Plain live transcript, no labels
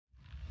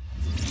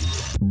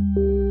Hey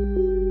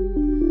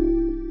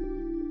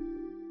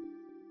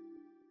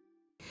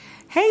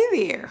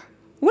there.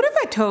 What if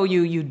I told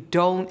you you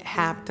don't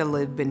have to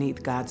live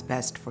beneath God's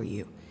best for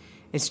you?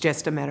 It's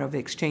just a matter of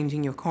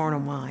exchanging your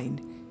carnal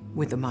mind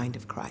with the mind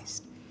of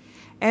Christ.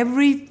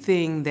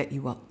 Everything that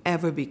you will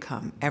ever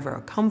become, ever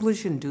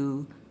accomplish and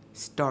do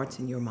starts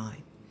in your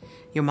mind.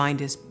 Your mind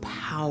is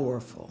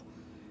powerful.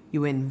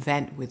 You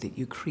invent with it,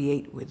 you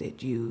create with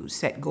it, you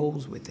set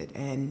goals with it,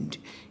 and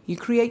you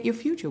create your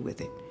future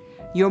with it.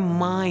 Your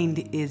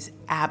mind is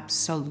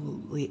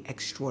absolutely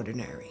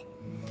extraordinary.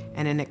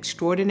 And an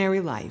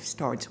extraordinary life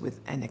starts with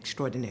an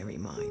extraordinary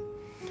mind.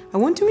 I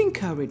want to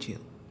encourage you.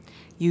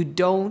 You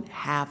don't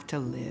have to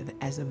live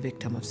as a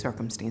victim of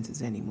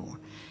circumstances anymore,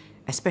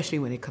 especially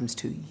when it comes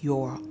to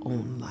your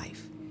own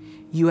life.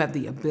 You have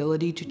the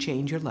ability to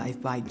change your life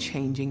by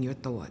changing your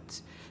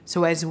thoughts.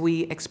 So as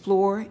we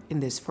explore in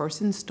this first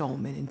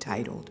installment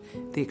entitled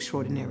The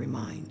Extraordinary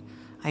Mind,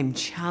 I'm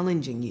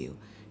challenging you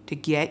to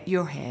get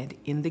your head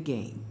in the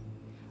game,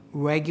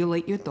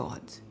 regulate your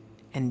thoughts,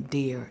 and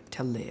dare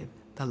to live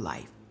the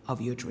life of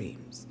your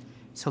dreams.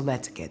 So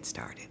let's get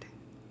started.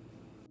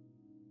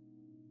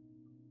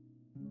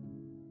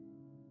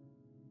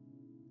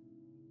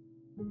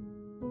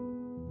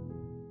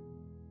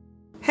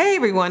 Hey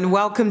everyone,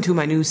 welcome to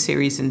my new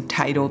series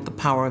entitled The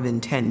Power of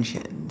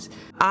Intentions.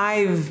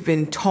 I've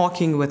been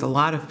talking with a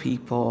lot of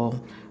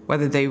people,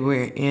 whether they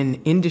were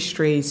in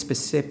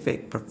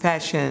industry-specific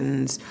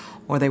professions,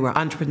 or they were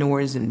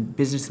entrepreneurs and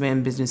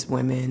businessmen,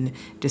 businesswomen,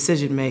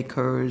 decision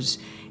makers,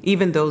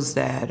 even those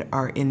that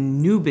are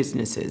in new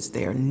businesses,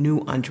 they are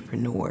new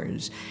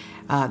entrepreneurs,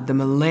 the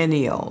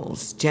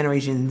millennials,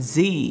 Generation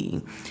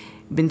Z.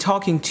 Been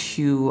talking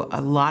to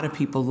a lot of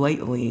people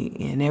lately,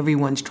 and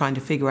everyone's trying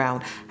to figure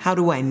out, how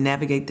do I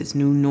navigate this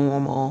new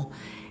normal?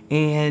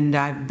 And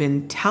I've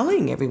been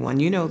telling everyone,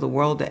 the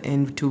world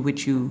into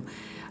which you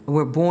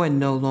were born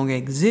no longer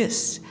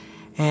exists.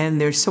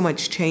 And there's so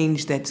much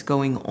change that's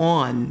going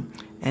on.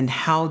 And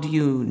how do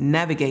you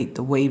navigate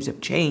the waves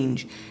of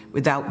change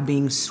without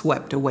being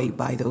swept away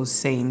by those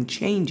same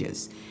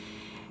changes?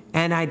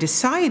 And I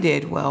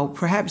decided, well,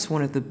 perhaps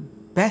one of the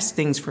best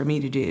things for me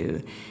to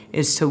do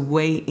is to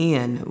weigh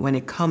in when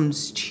it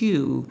comes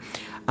to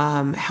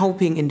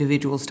helping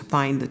individuals to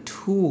find the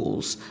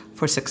tools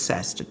for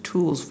success, the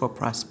tools for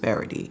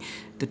prosperity,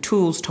 the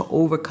tools to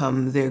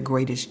overcome their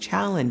greatest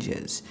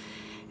challenges.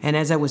 And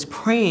as I was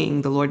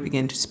praying, the Lord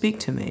began to speak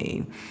to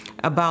me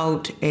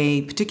about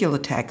a particular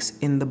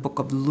text in the book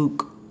of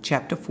Luke,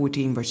 chapter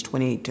 14, verse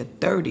 28 to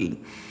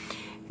 30.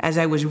 As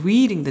I was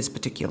reading this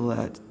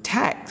particular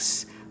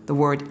text, the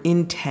word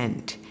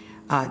intent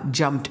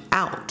jumped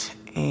out,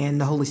 and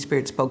the Holy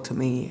Spirit spoke to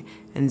me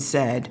and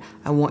said,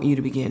 I want you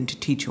to begin to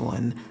teach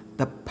on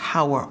the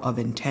power of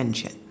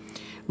intention.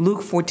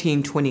 Luke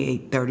 14,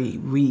 28, 30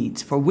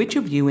 reads, For which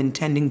of you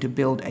intending to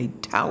build a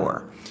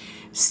tower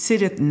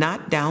sitteth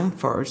not down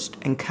first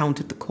and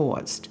counteth the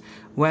cost,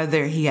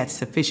 whether he hath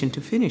sufficient to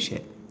finish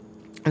it?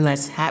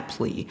 Unless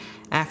haply,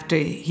 after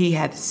he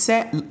has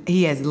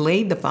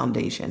laid the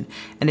foundation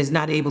and is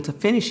not able to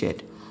finish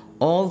it,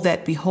 all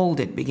that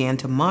behold it began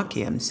to mock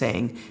him,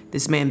 saying,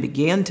 This man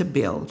began to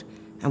build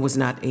and was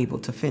not able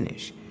to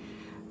finish.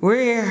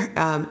 We're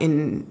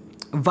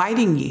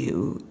inviting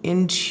you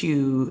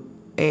into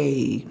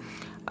a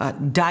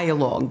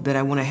dialogue that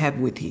I want to have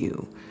with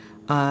you,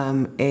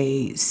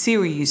 a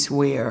series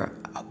where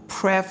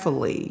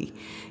prayerfully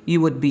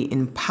you would be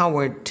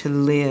empowered to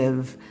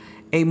live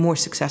a more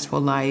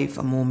successful life,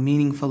 a more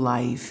meaningful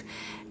life,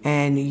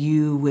 and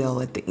you will,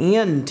 at the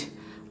end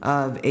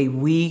of a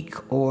week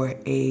or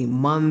a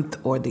month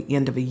or the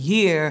end of a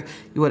year,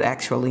 you would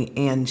actually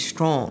end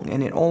strong.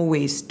 And it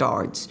always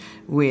starts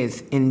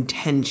with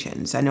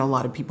intentions. I know a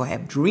lot of people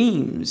have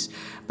dreams,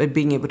 but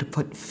being able to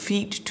put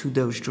feet to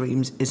those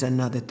dreams is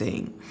another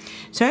thing.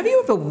 So have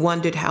you ever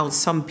wondered how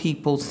some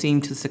people seem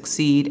to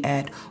succeed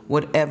at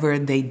whatever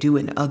they do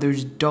and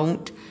others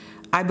don't?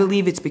 I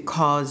believe it's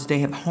because they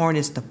have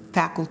harnessed the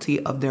faculty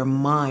of their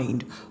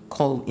mind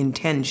called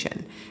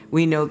intention.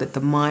 We know that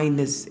the mind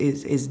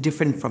is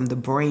different from the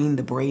brain.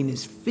 The brain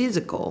is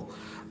physical,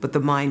 but the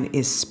mind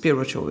is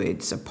spiritual.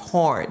 It's a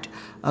part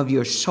of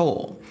your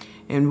soul.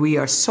 And we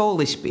are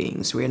soulish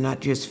beings. We are not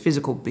just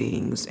physical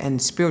beings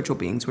and spiritual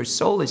beings. We're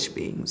soulish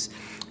beings.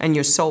 And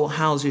your soul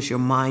houses your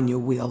mind, your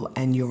will,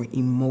 and your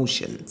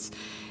emotions.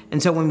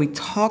 And so when we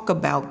talk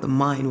about the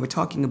mind, we're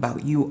talking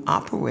about you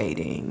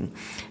operating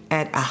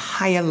at a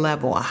higher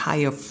level, a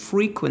higher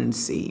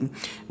frequency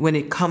when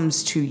it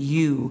comes to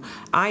you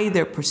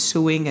either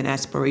pursuing an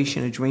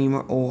aspiration, a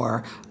dream,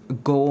 or a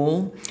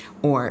goal,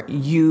 or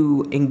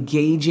you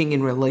engaging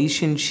in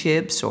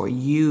relationships, or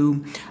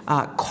you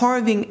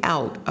carving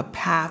out a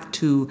path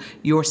to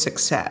your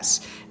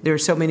success. There are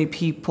so many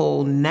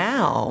people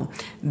now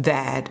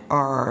that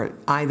are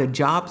either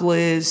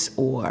jobless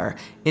or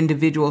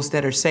individuals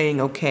that are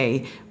saying,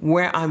 okay,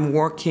 where I'm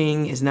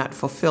working is not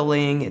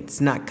fulfilling, it's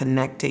not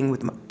connecting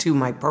to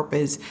my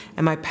purpose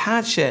and my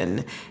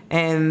passion,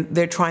 and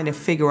they're trying to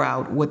figure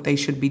out what they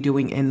should be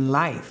doing in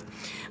life.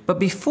 But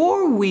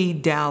before we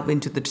delve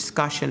into the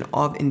discussion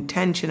of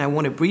intention, I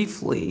want to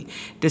briefly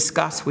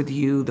discuss with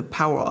you the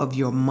power of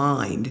your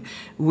mind,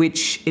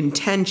 which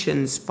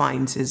intentions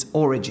finds its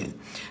origin.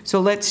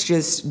 So let's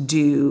just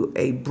do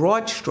a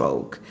broad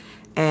stroke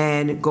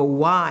and go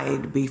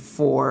wide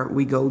before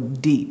we go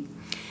deep.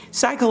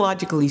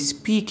 Psychologically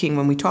speaking,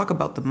 when we talk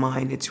about the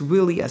mind, it's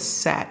really a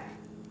set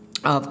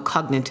of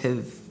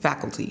cognitive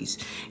faculties.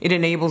 It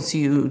enables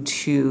you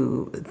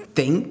to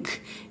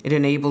think. It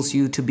enables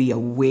you to be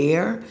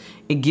aware.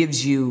 It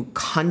gives you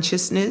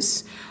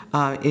consciousness.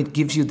 It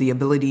gives you the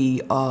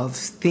ability of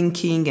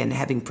thinking and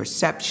having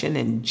perception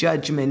and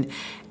judgment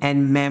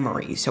and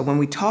memory. So when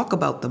we talk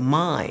about the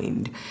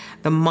mind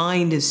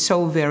is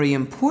so very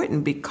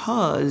important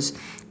because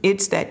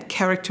it's that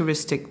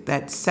characteristic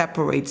that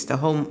separates the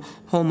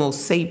Homo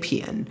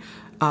sapien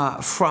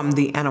from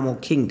the animal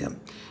kingdom.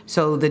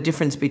 So the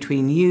difference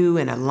between you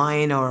and a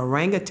lion or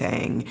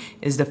orangutan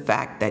is the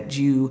fact that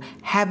you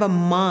have a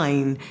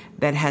mind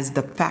that has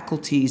the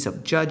faculties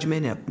of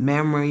judgment, of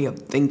memory, of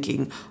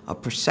thinking,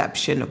 of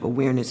perception, of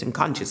awareness and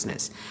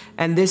consciousness.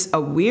 And this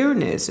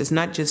awareness is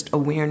not just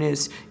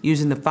awareness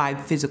using the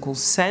 5 physical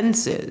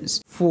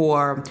senses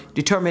for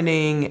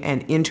determining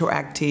and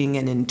interacting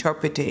and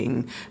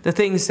interpreting the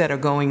things that are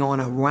going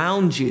on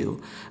around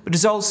you, but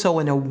it's also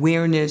an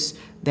awareness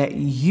that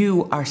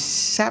you are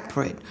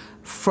separate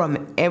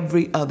from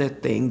every other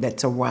thing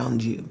that's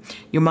around you.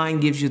 Your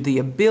mind gives you the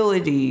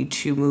ability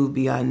to move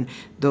beyond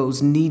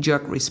those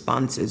knee-jerk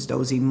responses,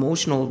 those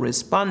emotional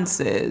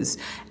responses,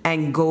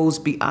 and goes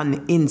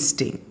beyond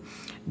instinct.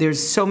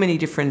 There's so many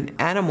different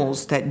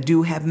animals that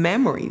do have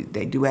memory.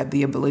 They do have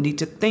the ability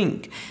to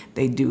think.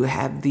 They do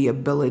have the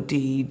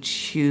ability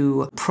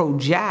to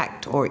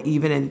project or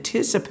even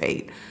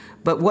anticipate.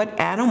 But what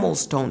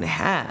animals don't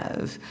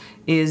have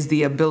is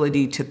the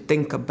ability to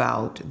think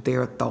about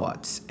their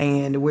thoughts.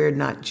 And we're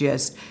not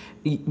just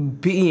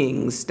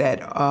beings that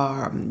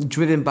are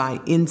driven by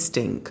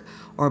instinct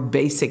or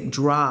basic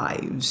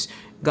drives.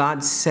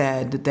 God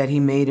said that He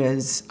made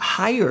us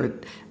higher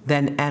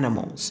than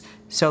animals.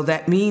 So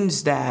that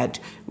means that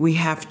we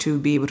have to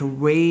be able to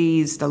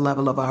raise the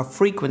level of our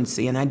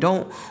frequency. And I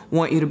don't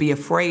want you to be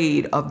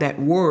afraid of that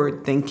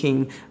word,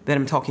 thinking that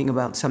I'm talking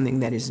about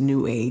something that is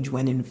new age,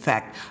 when in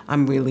fact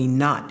I'm really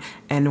not.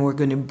 And we're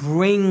going to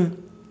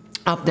bring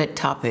up that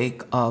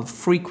topic of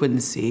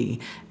frequency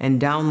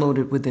and download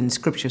it within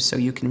Scripture so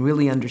you can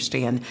really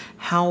understand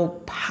how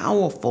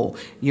powerful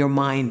your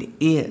mind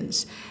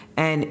is.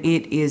 And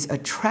it is a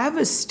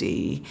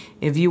travesty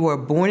if you are a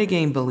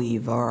born-again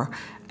believer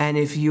and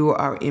if you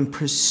are in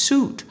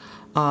pursuit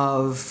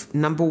of,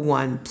 number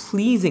 1,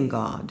 pleasing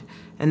God,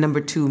 and number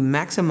 2,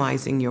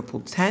 maximizing your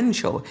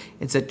potential.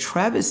 It's a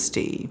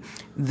travesty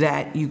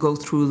that you go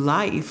through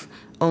life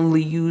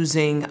only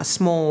using a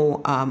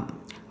small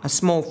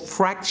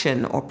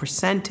fraction or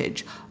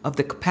percentage of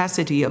the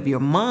capacity of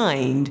your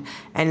mind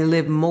and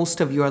live most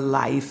of your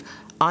life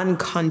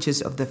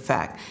unconscious of the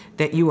fact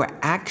that you are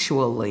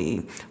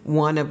actually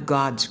one of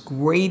God's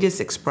greatest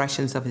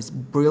expressions of His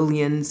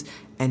brilliance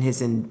and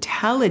His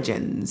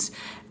intelligence.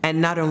 And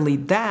not only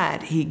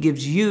that, He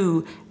gives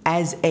you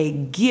as a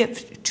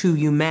gift to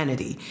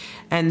humanity.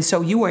 And so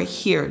you are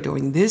here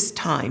during this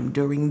time,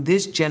 during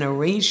this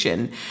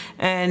generation,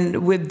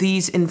 and with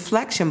these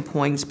inflection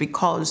points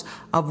because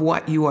of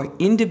what you are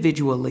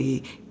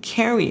individually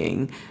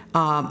carrying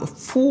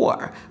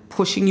for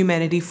pushing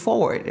humanity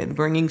forward and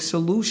bringing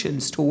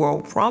solutions to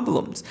world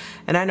problems.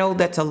 And I know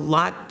that's a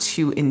lot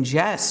to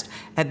ingest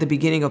at the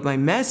beginning of my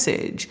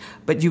message,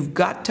 but you've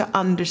got to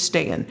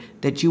understand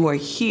that you are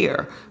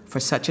here for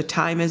such a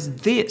time as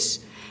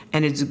this.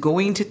 And it's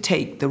going to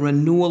take the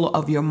renewal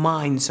of your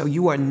mind so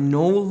you are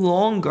no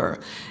longer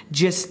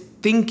just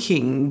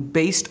thinking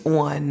based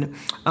on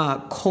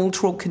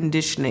cultural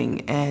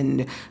conditioning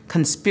and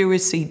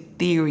conspiracy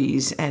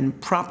theories and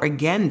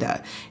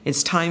propaganda.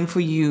 It's time for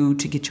you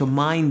to get your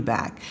mind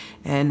back.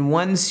 And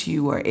once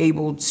you are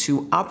able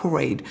to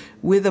operate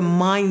with a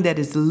mind that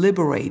is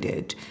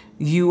liberated,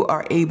 you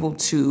are able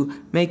to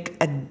make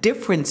a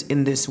difference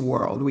in this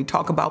world. We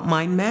talk about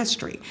mind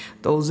mastery.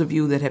 Those of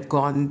you that have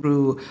gone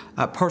through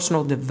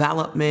personal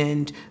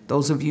development,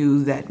 those of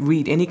you that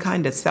read any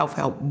kind of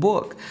self-help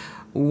book,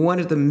 one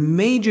of the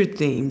major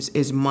themes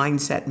is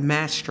mindset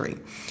mastery.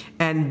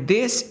 And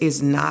this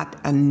is not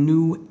a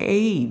new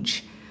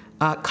age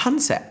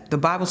concept. The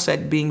Bible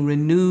said being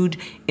renewed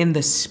in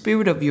the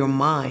spirit of your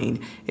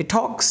mind. It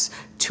talks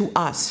to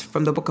us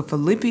from the book of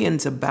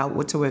Philippians about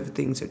whatsoever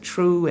things are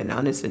true and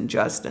honest and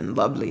just and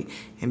lovely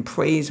and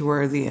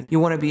praiseworthy. And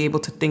you want to be able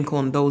to think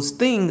on those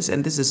things.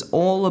 And this is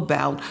all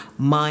about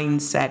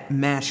mindset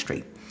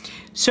mastery.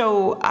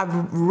 So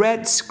I've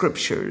read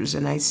scriptures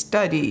and I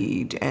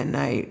studied and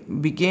I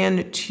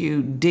began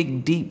to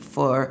dig deep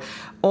for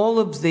all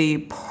of the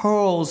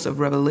pearls of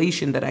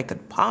revelation that I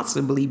could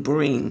possibly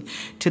bring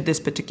to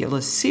this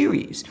particular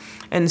series.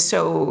 And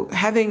so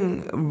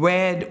having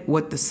read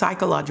what the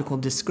psychological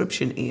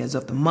description is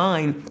of the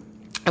mind,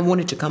 I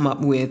wanted to come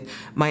up with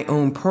my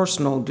own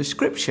personal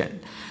description.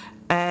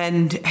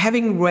 And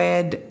having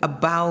read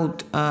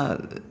about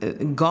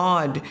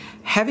God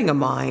having a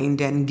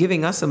mind and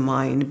giving us a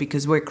mind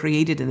because we're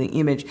created in the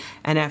image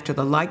and after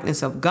the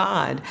likeness of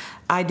God,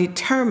 I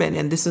determined,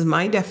 and this is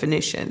my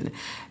definition,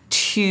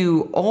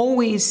 to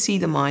always see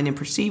the mind and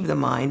perceive the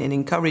mind, and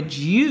encourage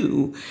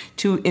you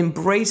to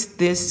embrace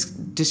this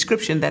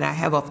description that I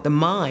have of the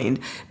mind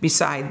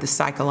beside the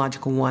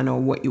psychological one or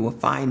what you will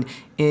find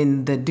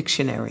in the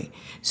dictionary.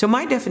 So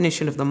my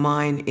definition of the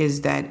mind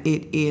is that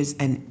it is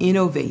an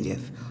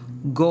innovative,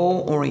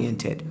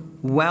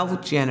 goal-oriented,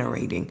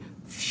 wealth-generating,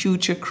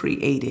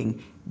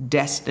 future-creating,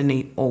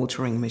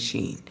 destiny-altering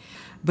machine.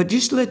 But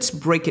just let's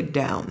break it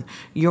down.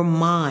 Your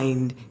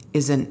mind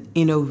is an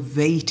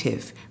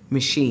innovative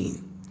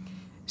machine.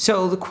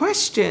 So the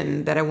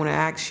question that I want to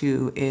ask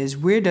you is,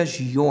 where does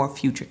your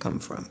future come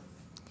from?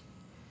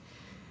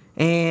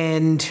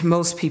 And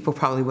most people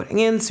probably would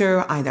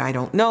answer either I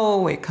don't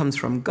know, it comes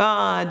from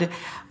God,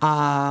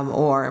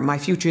 or my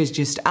future is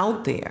just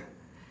out there.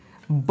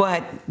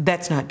 But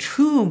that's not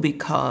true,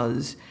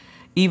 because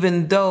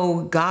even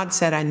though God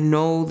said, I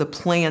know the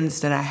plans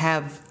that I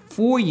have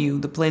for you,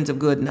 the plans of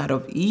good, not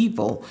of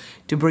evil,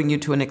 to bring you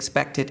to an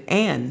expected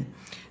end.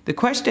 The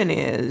question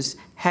is,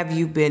 have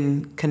you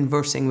been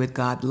conversing with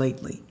God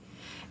lately?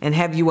 And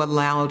have you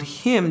allowed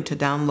him to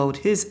download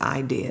his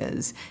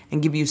ideas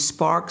and give you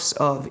sparks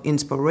of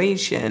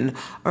inspiration,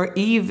 or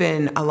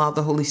even allow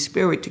the Holy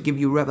Spirit to give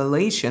you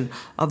revelation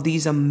of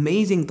these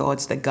amazing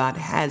thoughts that God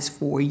has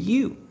for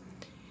you?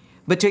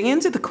 But to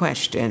answer the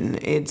question,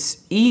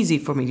 it's easy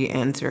for me to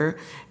answer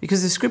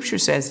because the scripture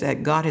says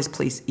that God has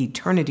placed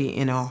eternity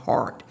in our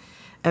heart.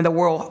 And the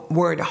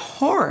word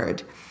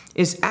heart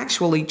is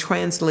actually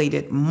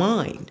translated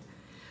mind.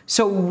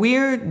 So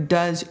where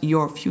does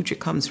your future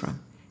comes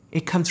from?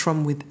 It comes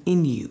from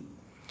within you.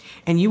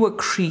 And you are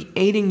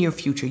creating your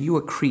future. You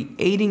are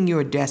creating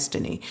your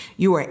destiny.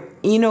 You are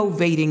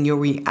innovating your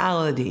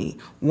reality,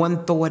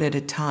 one thought at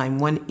a time,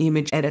 one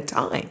image at a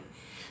time.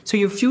 So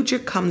your future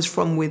comes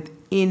from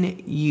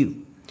within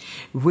you.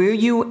 Where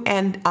you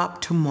end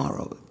up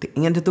tomorrow, the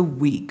end of the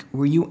week,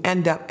 where you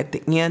end up at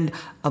the end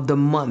of the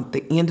month,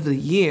 the end of the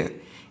year,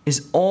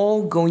 is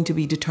all going to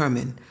be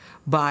determined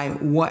by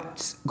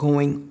what's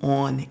going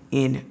on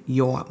in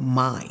your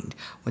mind,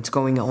 what's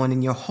going on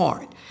in your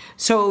heart.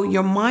 So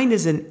your mind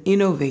is an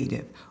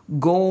innovative,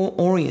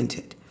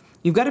 goal-oriented.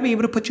 You've got to be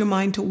able to put your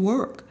mind to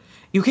work.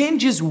 You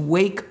can't just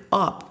wake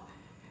up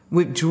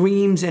with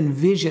dreams and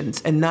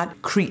visions and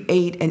not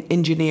create and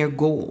engineer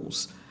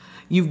goals.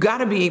 You've got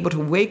to be able to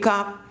wake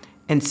up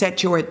and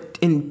set your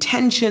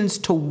intentions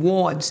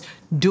towards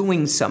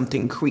doing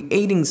something,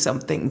 creating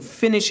something,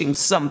 finishing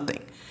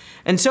something.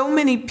 And so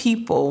many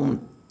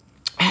people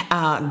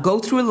go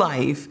through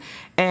life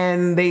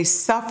and they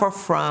suffer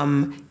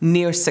from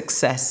near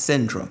success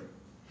syndrome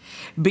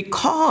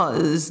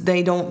because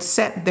they don't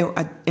set their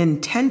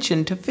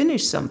intention to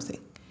finish something.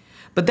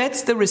 But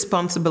that's the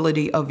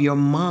responsibility of your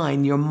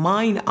mind. Your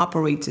mind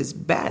operates its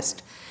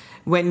best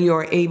when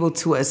you're able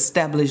to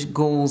establish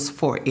goals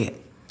for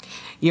it.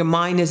 Your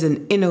mind is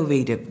an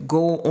innovative,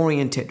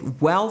 goal-oriented,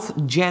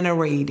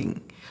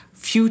 wealth-generating,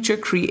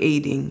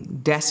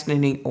 future-creating,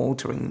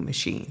 destiny-altering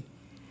machine.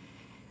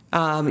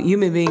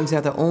 Human beings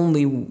are the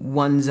only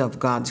ones of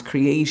God's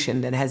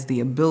creation that has the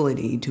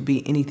ability to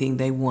be anything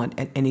they want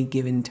at any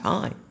given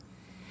time.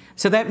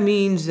 So that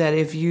means that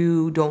if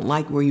you don't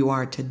like where you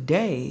are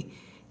today,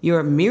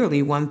 you're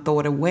merely one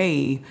thought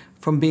away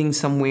from being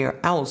somewhere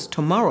else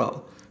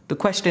tomorrow. The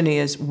question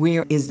is,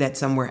 where is that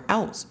somewhere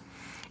else?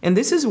 And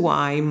this is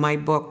why my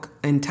book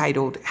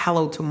entitled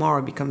Hello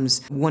Tomorrow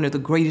becomes one of the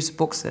greatest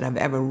books that I've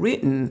ever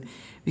written,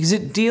 because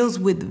it deals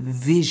with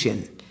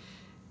vision.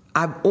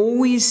 I've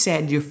always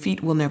said your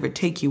feet will never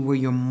take you where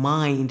your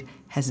mind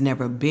has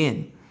never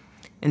been.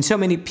 And so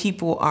many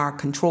people are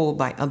controlled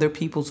by other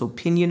people's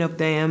opinion of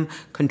them,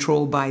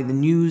 controlled by the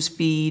news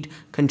feed,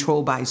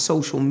 controlled by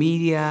social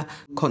media,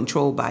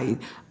 controlled by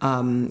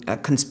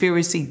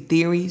conspiracy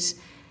theories,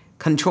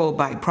 controlled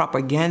by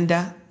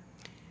propaganda,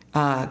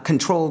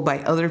 controlled by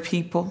other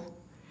people.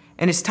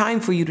 And it's time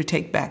for you to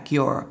take back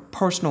your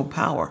personal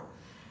power.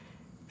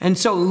 And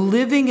so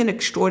living an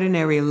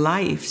extraordinary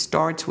life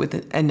starts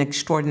with an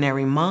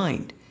extraordinary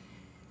mind.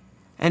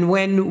 And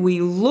when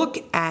we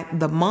look at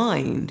the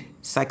mind,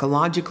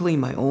 psychologically,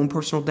 my own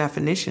personal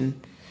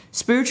definition,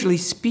 spiritually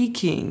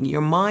speaking,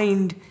 your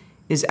mind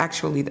is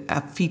actually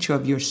a feature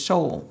of your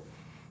soul.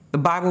 The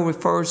Bible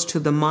refers to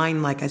the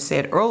mind, like I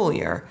said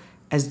earlier,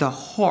 as the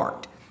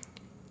heart.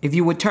 If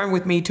you would turn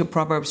with me to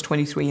Proverbs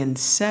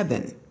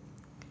 23:7,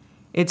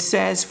 it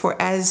says, "For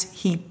as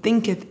he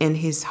thinketh in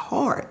his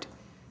heart,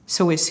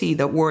 so is he."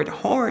 The word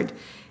heart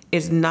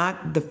is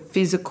not the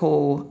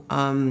physical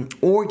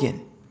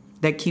organ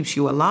that keeps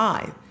you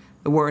alive.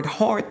 The word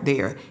heart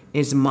there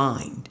is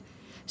mind.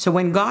 So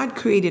when God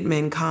created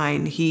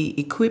mankind, he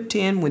equipped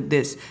him with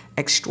this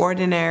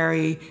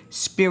extraordinary,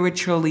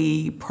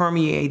 spiritually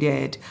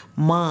permeated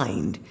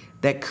mind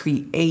that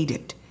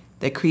created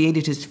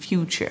his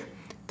future,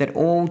 that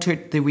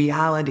altered the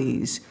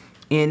realities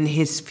in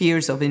his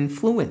spheres of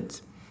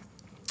influence.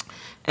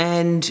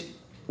 And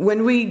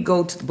when we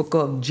go to the book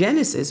of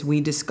Genesis,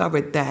 we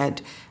discovered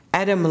that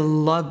Adam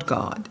loved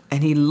God,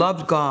 and he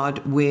loved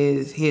God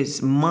with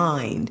his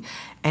mind,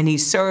 and he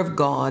served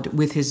God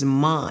with his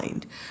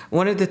mind.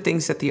 One of the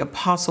things that the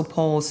Apostle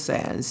Paul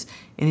says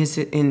in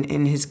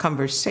his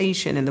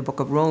conversation in the book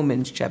of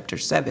Romans, chapter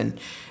 7,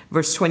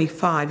 verse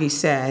 25, he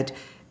said,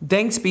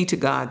 "Thanks be to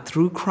God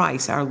through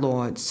Christ our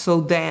Lord.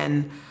 So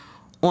then,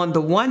 on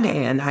the one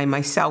hand, I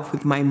myself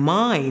with my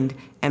mind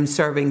am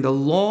serving the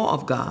law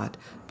of God,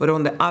 but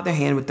on the other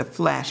hand, with the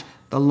flesh,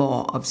 the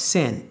law of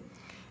sin."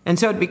 And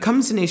so it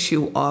becomes an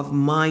issue of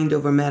mind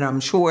over matter.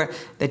 I'm sure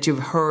that you've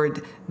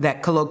heard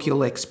that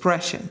colloquial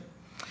expression.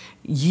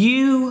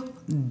 You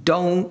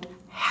don't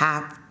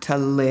have to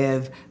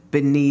live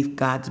beneath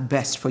God's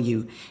best for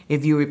you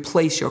if you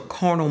replace your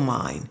carnal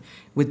mind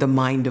with the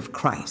mind of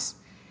Christ.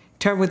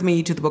 Turn with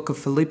me to the book of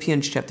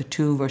Philippians chapter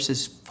 2,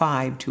 verses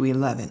 5 to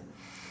 11.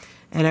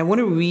 And I want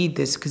to read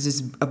this because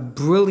it's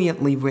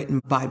brilliantly written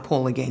by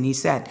Paul again. He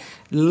said,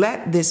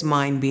 "Let this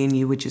mind be in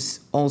you, which is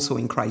also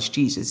in Christ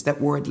Jesus."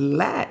 That word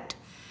 "let,"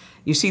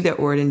 you see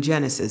that word in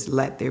Genesis,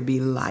 "Let there be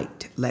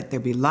light, let there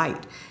be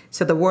light."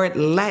 So the word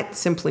 "let"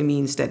 simply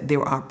means that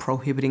there are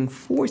prohibiting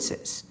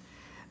forces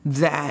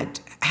that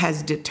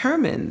has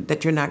determined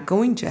that you're not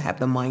going to have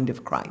the mind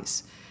of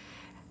Christ.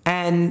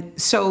 And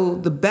so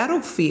the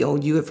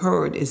battlefield, you have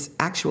heard, is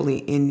actually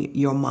in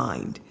your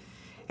mind.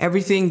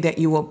 Everything that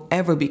you will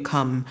ever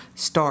become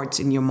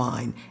starts in your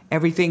mind.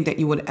 Everything that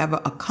you would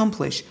ever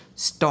accomplish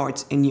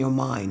starts in your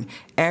mind.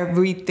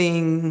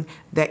 Everything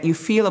that you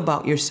feel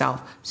about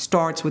yourself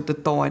starts with the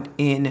thought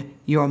in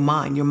your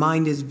mind. Your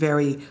mind is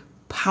very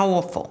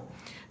powerful.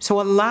 So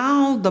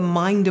allow the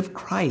mind of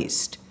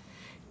Christ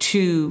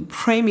to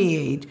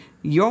permeate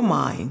your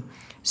mind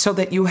so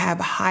that you have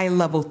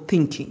high-level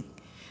thinking,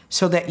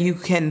 so that you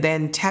can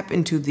then tap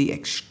into the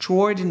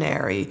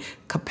extraordinary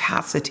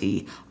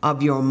capacity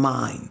of your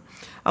mind.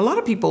 A lot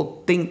of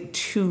people think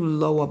too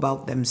low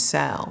about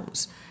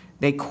themselves.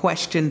 They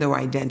question their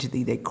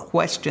identity. They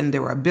question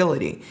their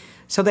ability.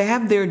 So they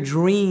have their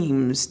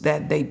dreams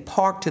that they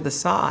park to the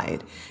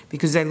side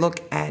because they look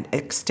at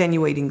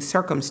extenuating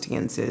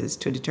circumstances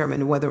to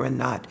determine whether or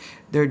not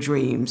their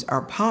dreams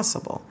are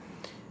possible.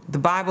 The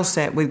Bible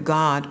said, with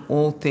God,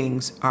 all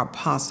things are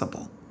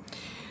possible.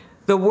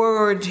 The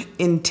word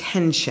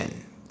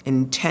intention,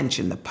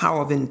 the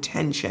power of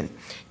intention,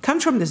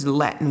 comes from this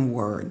Latin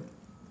word,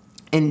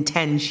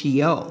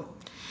 intentio.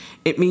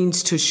 It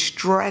means to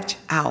stretch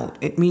out.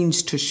 It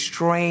means to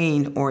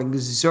strain or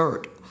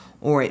exert,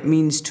 or it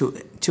means to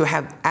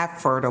have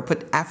effort or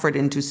put effort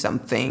into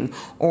something,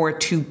 or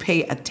to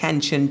pay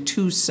attention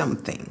to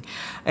something.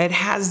 It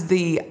has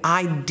the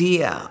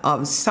idea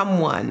of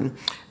someone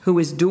who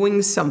is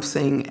doing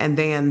something and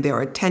then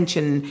their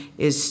attention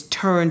is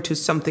turned to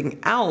something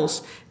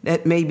else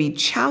that may be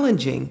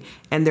challenging,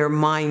 and their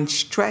mind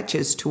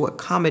stretches to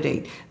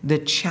accommodate the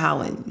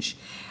challenge.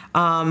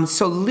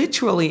 So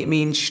literally it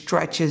means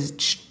stretches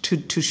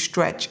to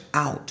stretch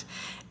out.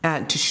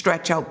 To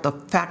stretch out the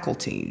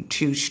faculty,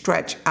 to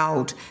stretch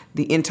out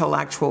the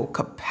intellectual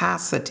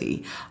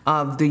capacity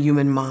of the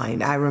human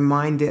mind.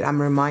 I'm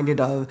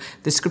reminded of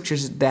the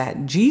scriptures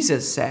that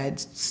Jesus said,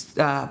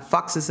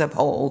 foxes have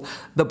holes,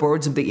 the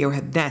birds of the air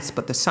have nests,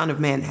 but the Son of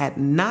Man had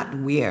not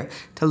where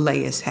to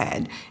lay his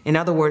head. In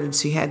other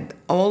words, he had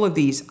all of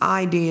these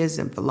ideas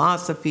and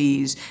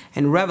philosophies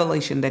and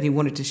revelation that he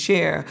wanted to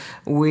share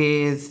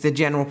with the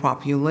general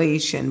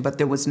population, but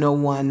there was no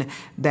one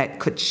that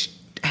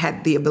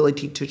had the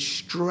ability to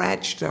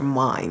stretch their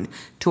mind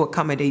to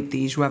accommodate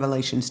these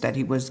revelations that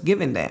he was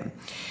giving them.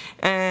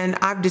 And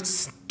I've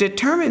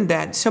determined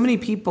that so many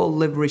people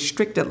live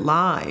restricted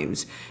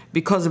lives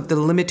because of the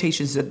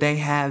limitations that they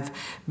have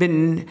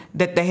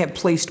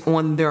placed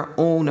on their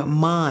own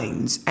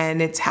minds.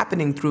 And it's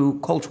happening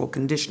through cultural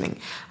conditioning.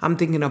 I'm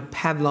thinking of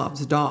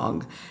Pavlov's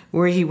dog,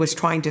 where he was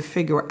trying to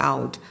figure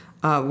out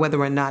whether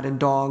or not a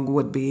dog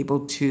would be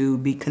able to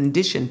be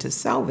conditioned to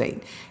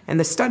salivate. And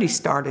the study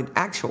started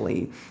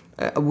actually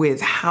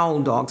with how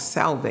dogs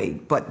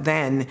salivate, but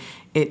then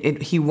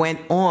he went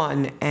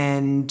on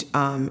and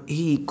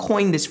he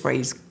coined this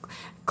phrase,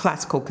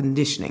 classical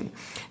conditioning.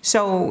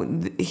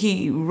 So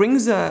he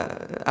rings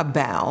a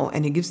bell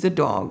and he gives the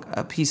dog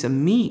a piece of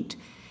meat.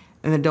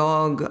 And the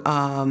dog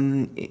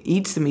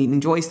eats the meat,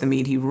 enjoys the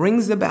meat. He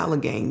rings the bell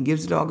again,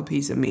 gives the dog a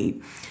piece of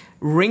meat,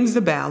 rings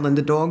the bell, and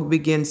the dog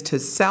begins to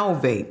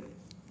salivate,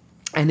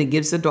 and he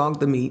gives the dog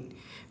the meat.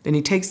 Then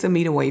he takes the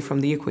meat away from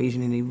the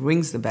equation and he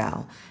rings the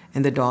bell,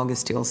 and the dog is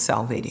still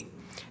salivating.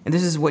 And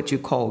this is what you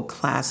call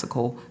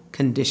classical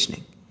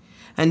conditioning.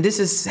 And this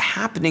is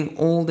happening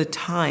all the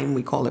time.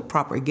 We call it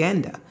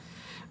propaganda,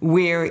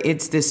 where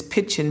it's this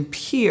pitch and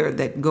peer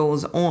that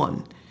goes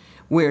on,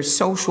 where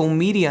social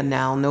media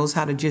now knows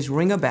how to just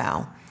ring a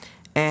bell,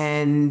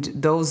 and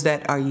those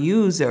that are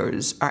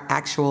users are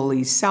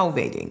actually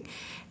salivating.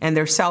 And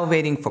they're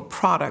salivating for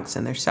products,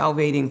 and they're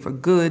salivating for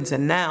goods.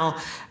 And now,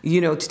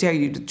 to tell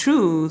you the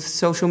truth,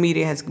 social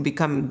media has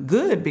become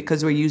good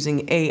because we're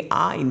using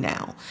AI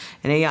now.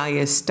 And AI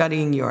is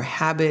studying your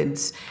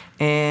habits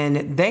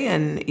And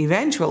then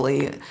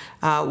eventually,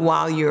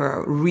 while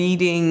you're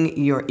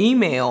reading your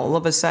email, all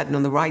of a sudden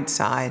on the right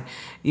side,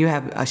 you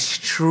have a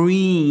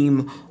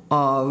stream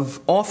of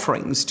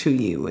offerings to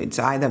you. It's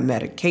either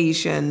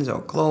medications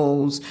or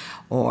clothes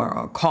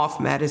or cough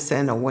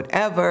medicine or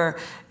whatever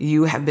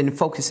you have been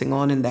focusing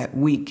on in that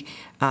week.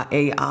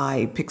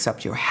 AI picks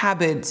up your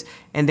habits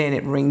and then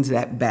it rings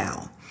that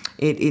bell.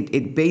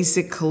 It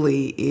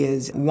basically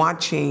is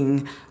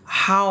watching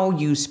how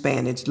you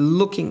spend. It's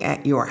looking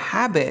at your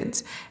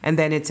habits, and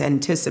then it's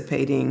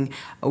anticipating,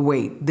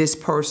 wait, this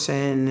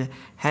person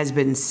has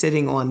been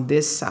sitting on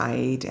this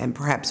site, and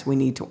perhaps we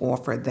need to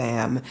offer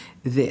them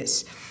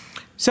this.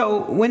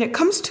 So when it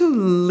comes to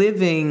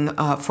living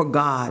for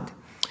God,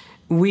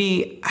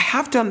 we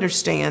have to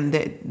understand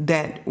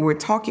that we're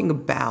talking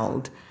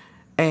about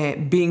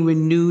being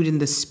renewed in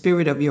the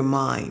spirit of your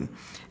mind.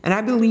 And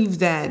I believe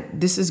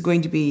that this is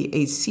going to be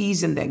a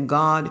season that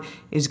God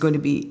is going to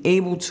be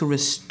able to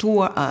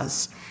restore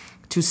us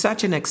to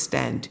such an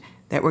extent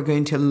that we're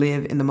going to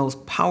live in the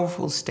most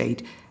powerful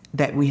state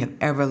that we have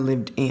ever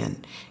lived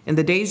in. In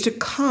the days to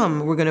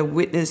come, we're going to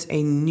witness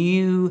a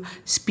new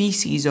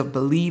species of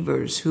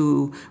believers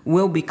who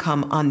will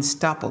become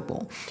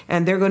unstoppable.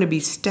 And they're going to be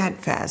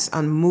steadfast,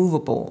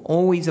 unmovable,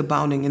 always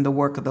abounding in the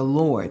work of the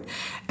Lord.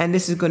 And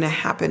this is going to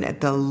happen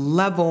at the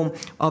level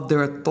of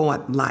their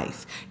thought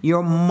life.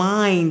 Your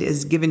mind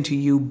is given to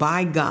you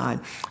by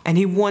God, and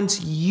He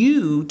wants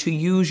you to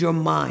use your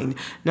mind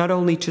not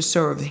only to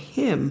serve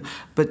Him,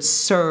 but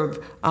serve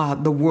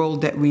the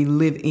world that we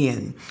live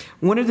in.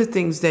 One of the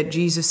things that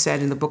Jesus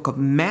said in the book of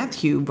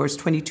Matthew, verse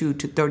 22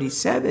 to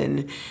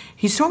 37,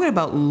 He's talking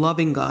about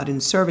loving God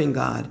and serving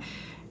God.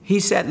 He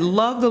said,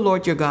 love the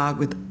Lord your God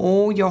with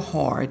all your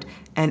heart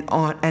and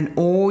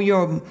all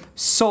your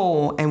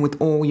soul and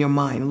with all your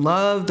mind.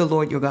 Love the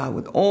Lord your God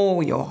with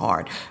all your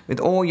heart, with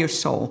all your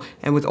soul,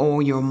 and with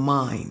all your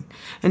mind.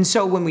 And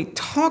so when we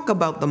talk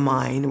about the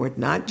mind, we're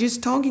not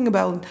just talking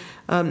about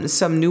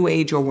some new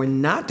age, or we're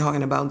not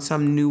talking about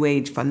some new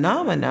age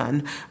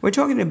phenomenon. We're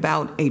talking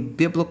about a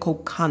biblical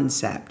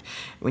concept.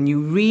 When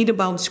you read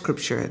about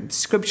Scripture,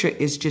 Scripture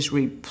is just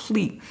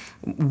replete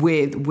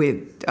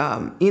with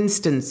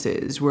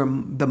instances where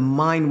the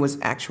mind was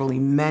actually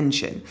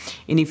mentioned.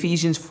 In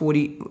Ephesians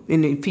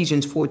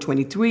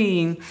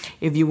 4:23,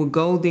 if you will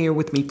go there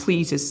with me,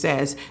 please, it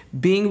says,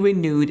 being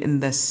renewed in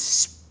the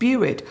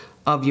spirit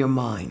of your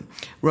mind.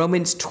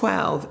 Romans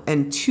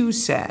 12:2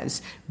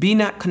 says, be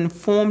not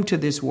conformed to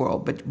this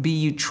world, but be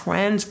you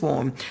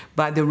transformed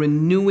by the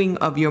renewing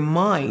of your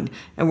mind.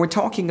 And we're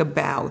talking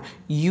about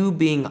you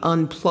being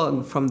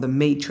unplugged from the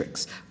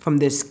matrix, from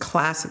this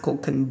classical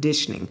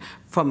conditioning,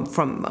 from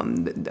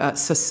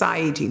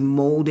society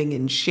molding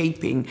and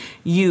shaping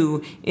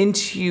you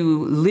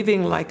into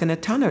living like an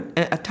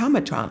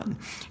automaton,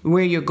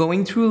 where you're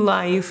going through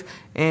life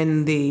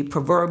and the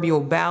proverbial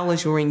bell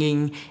is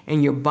ringing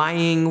and you're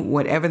buying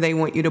whatever they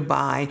want you to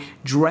buy,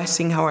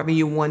 dressing however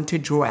you want to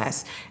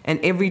dress. And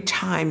every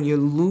time you're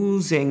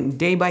losing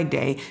day by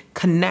day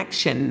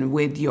connection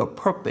with your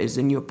purpose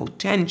and your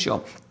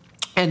potential,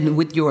 and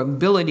with your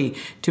ability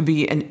to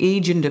be an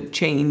agent of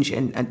change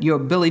and your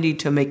ability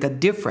to make a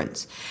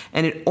difference.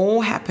 And it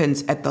all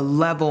happens at the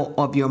level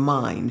of your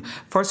mind.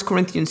 1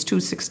 Corinthians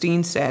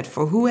 2:16 said,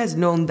 for who has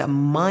known the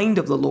mind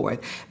of the Lord,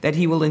 that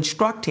He will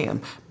instruct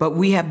him? But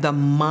we have the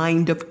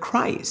mind of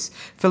Christ.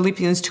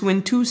 Philippians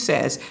 2:2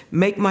 says,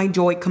 make my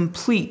joy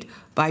complete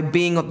by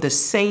being of the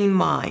same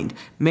mind,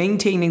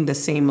 maintaining the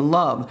same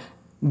love,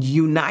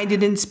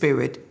 united in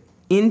spirit,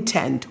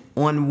 intent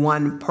on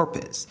one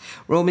purpose.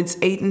 Romans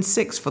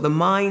 8:6, for the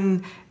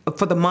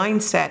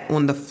mindset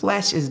on the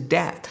flesh is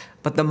death,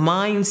 but the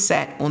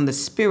mindset on the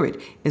spirit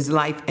is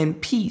life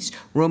and peace.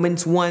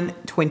 Romans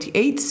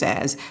 1:28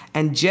 says,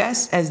 and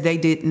just as they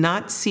did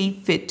not see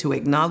fit to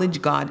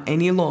acknowledge God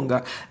any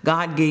longer,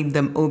 God gave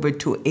them over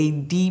to a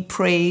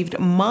depraved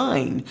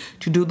mind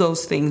to do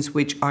those things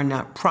which are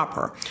not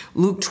proper.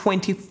 Luke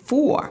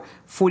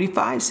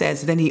 24:45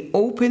 says, then He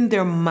opened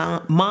their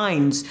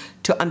minds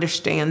to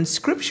understand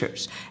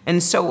scriptures.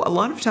 And so a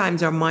lot of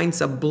times our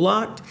minds are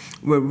blocked.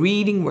 We're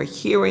reading, we're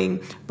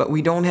hearing, but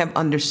we don't have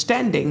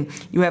understanding.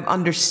 You have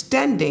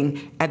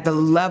understanding at the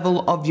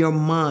level of your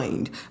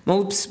mind.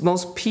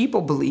 Most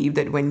people believe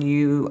that when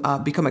you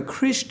become a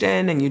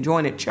Christian and you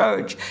join a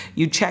church,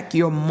 you check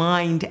your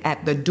mind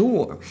at the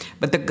door.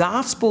 But the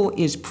gospel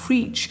is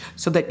preached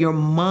so that your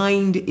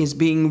mind is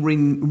being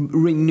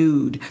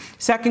renewed.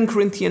 2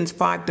 Corinthians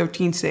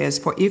 5:13 says,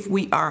 for if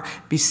we are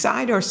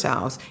beside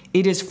ourselves,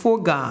 it is for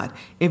God.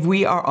 If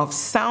we are of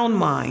sound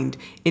mind,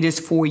 it is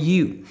for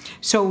you.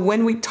 So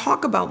when we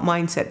talk about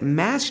mindset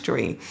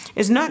mastery,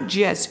 it's not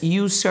just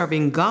you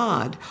serving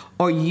God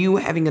or you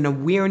having an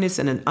awareness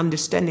and an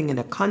understanding and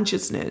a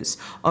consciousness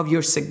of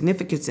your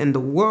significance in the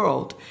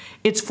world.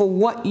 It's for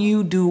what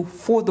you do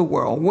for the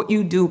world, what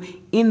you do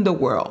in the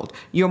world.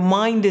 Your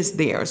mind is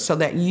there so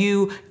that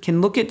you can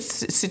look at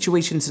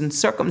situations and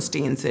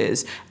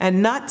circumstances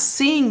and not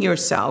seeing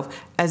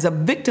yourself as a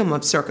victim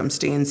of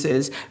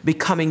circumstances,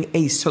 becoming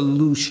a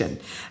solution.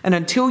 And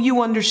until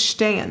you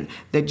understand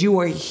that you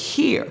are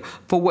here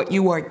for what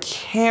you are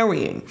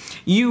carrying,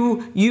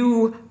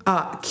 you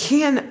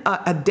can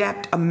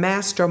adapt a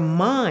master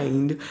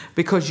mind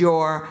because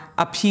you're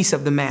a piece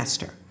of the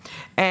master.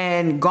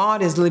 And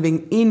God is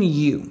living in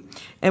you.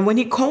 And when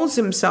he calls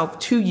himself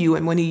to you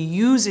and when he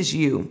uses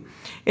you,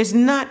 it's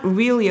not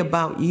really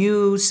about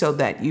you so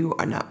that you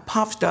are not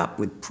puffed up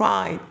with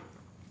pride.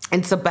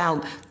 It's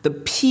about the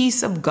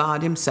peace of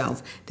God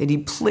himself that he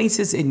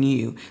places in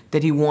you,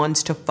 that he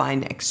wants to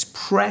find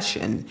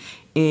expression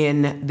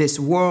in this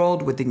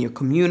world, within your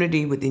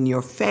community, within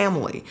your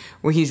family,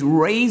 where he's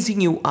raising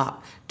you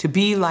up to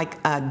be like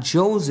a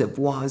Joseph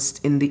was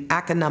in the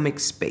economic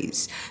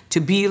space,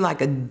 to be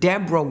like a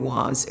Deborah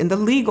was in the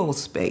legal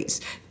space,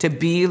 to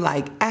be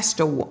like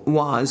Esther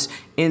was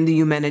in the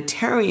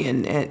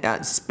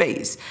humanitarian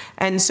space.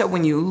 And so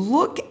when you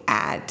look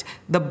at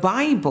the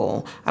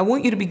Bible, I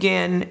want you to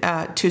begin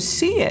to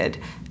see it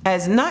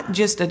as not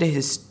just a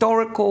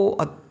historical,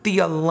 a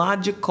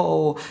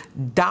theological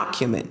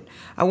document.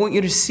 I want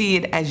you to see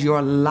it as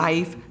your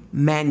life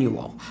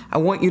manual. I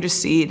want you to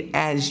see it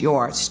as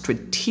your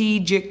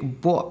strategic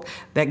book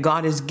that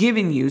God has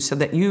given you so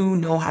that you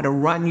know how to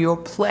run your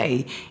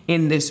play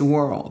in this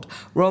world.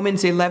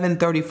 Romans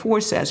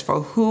 11:34 says,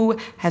 "For who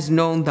has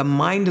known the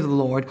mind of the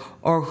Lord,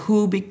 or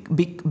who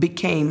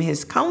became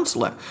his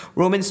counselor?"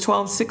 Romans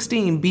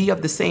 12:16, "Be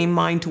of the same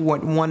mind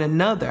toward one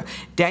another."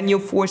 Daniel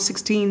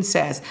 4:16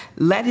 says,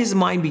 "Let his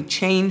mind be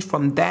changed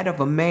from that of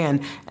a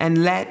man,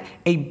 and let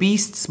a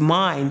beast's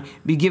mind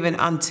be given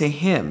unto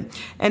him."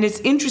 And it's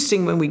interesting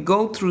when we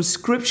go through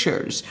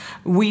scriptures,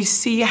 we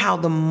see how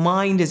the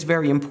mind is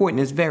very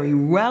important, is very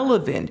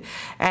relevant.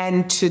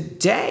 And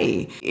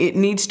today it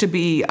needs to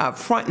be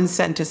front and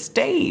center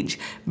stage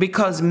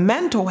because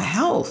mental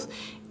health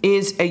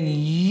is a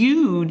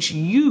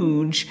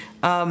huge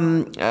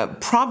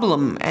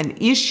problem and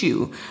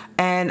issue.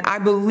 And I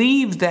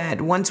believe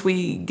that once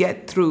we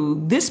get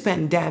through this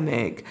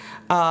pandemic,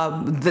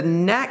 the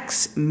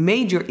next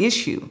major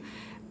issue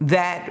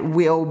that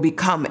will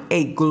become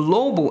a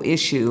global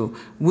issue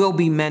will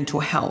be mental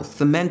health,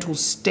 the mental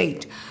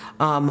state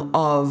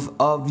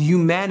of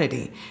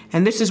humanity.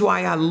 And this is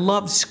why I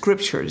love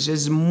scriptures.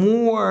 It's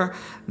more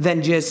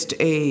than just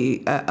a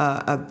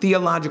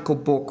theological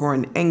book or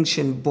an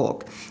ancient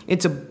book.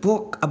 It's a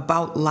book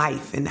about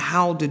life and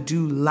how to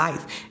do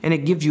life. And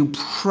it gives you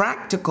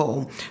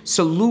practical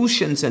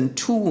solutions and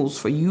tools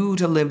for you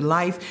to live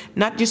life,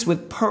 not just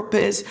with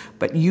purpose,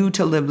 but you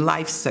to live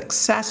life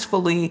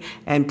successfully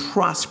and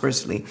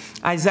prosperously.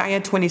 Isaiah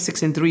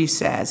 26:3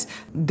 says,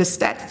 "The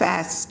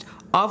steadfast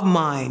of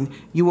mine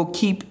you will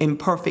keep in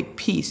perfect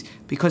peace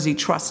because he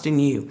trusts in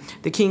you."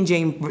 The King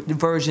James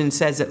Version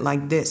says it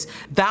like this: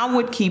 "Thou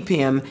would keep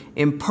him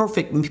in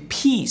perfect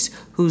peace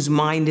whose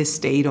mind is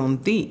stayed on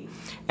thee."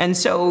 And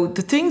so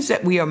the things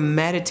that we are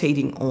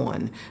meditating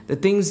on, the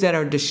things that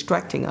are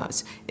distracting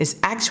us, is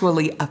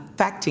actually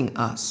affecting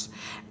us.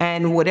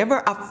 And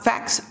whatever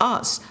affects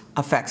us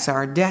affects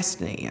our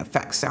destiny,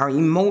 affects our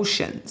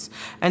emotions.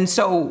 And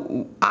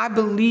so I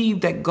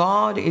believe that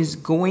God is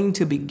going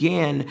to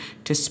begin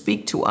to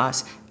speak to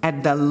us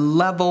at the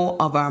level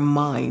of our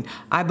mind.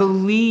 I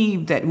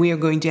believe that we are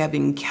going to have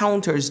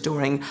encounters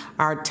during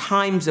our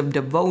times of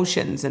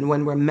devotions and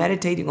when we're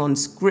meditating on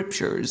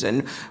scriptures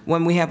and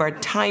when we have our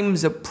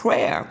times of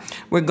prayer,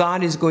 where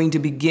God is going to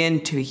begin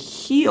to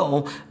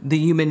heal the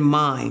human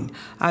mind.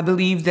 I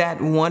believe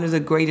that one of the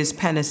greatest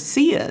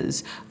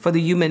panaceas for the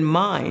human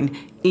mind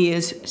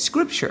is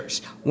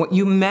scriptures. What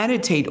you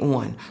meditate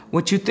on,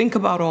 what you think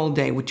about all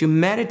day, what you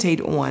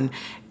meditate on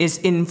is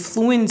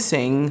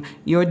influencing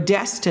your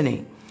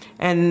destiny.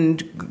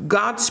 And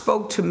God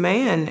spoke to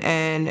man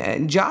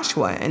and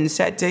Joshua and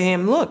said to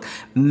him, "Look,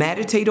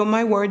 meditate on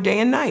my word day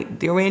and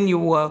night. Therein you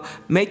will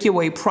make your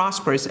way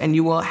prosperous and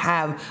you will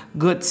have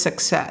good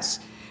success."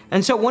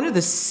 And so one of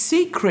the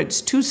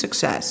secrets to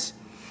success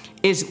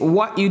is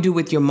what you do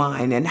with your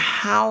mind and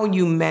how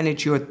you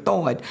manage your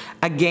thought.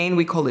 Again,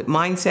 we call it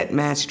mindset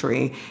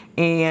mastery.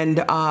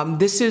 And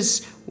this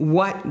is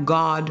what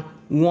God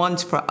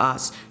wants for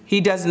us.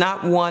 He does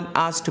not want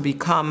us to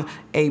become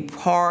a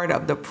part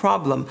of the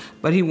problem,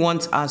 but he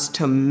wants us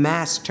to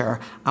master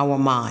our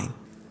mind.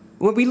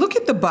 When we look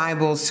at the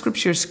Bible,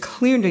 scriptures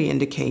clearly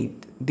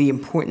indicate the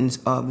importance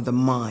of the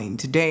mind.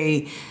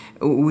 Today,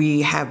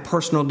 we have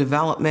personal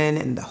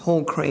development, and the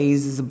whole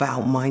craze is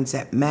about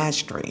mindset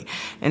mastery.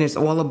 And it's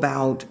all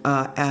about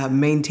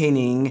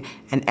maintaining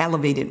an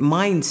elevated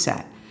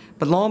mindset.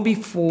 But long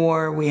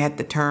before we had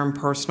the term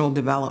personal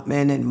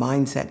development and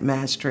mindset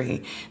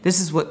mastery, this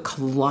is what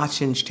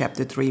Colossians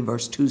chapter 3,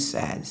 verse 2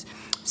 says: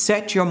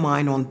 "Set your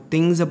mind on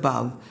things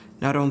above,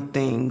 not on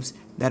things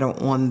that are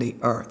on the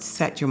earth.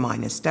 Set your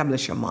mind,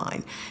 establish your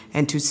mind.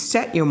 And to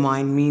set your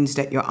mind means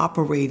that you're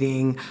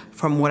operating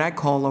from what I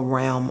call a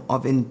realm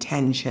of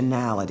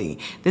intentionality.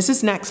 This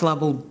is next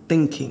level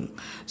thinking.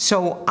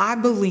 So I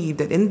believe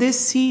that in this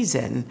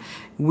season,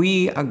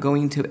 we are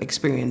going to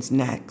experience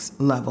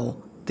next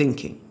level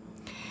thinking.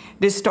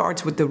 This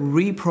starts with the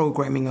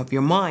reprogramming of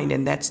your mind,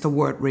 and that's the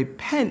word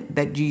repent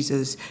that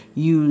Jesus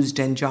used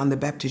and John the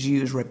Baptist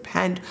used.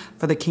 Repent,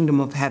 for the kingdom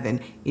of heaven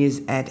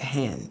is at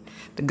hand.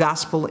 The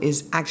gospel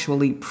is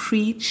actually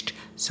preached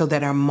so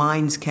that our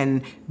minds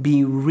can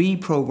be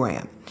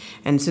reprogrammed.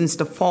 And since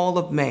the fall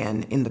of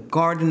man in the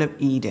Garden of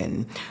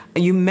Eden,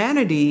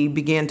 humanity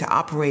began to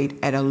operate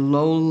at a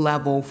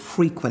low-level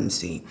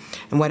frequency.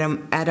 And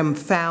when Adam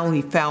fell,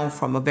 he fell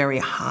from a very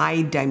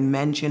high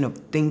dimension of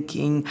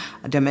thinking,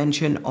 a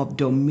dimension of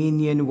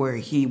dominion where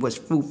he was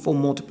fruitful,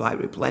 multiplied,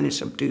 replenished,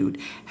 subdued,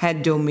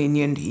 had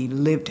dominion, he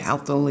lived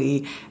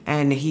healthily,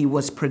 and he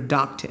was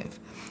productive.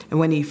 And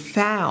when he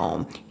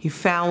fell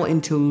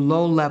into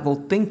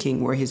low-level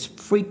thinking where his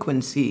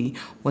frequency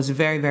was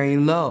very, very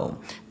low,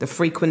 the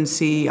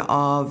frequency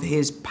of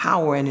his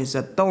power and his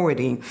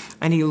authority,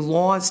 and he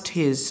lost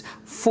his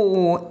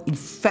full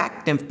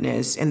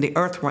effectiveness in the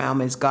earth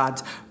realm as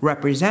God's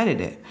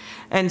representative.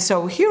 And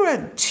so here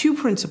are two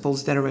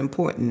principles that are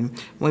important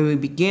when we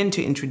begin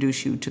to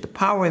introduce you to the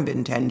power of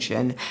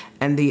intention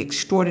and the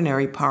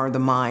extraordinary power of the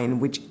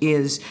mind, which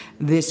is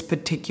this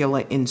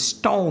particular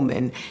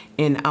installment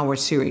in our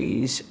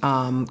series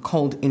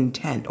called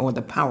Intent, or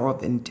the power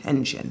of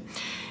intention.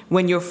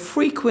 When your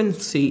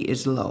frequency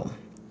is low,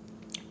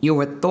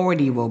 your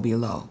authority will be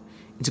low.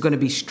 It's going to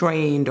be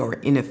strained or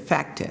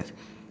ineffective.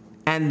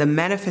 And the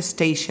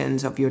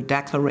manifestations of your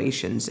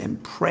declarations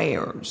and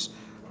prayers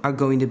are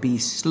going to be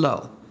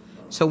slow.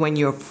 So when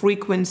your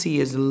frequency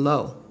is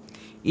low,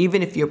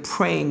 even if you're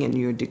praying and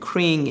you're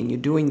decreeing and you're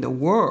doing the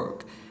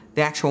work,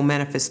 the actual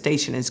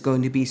manifestation is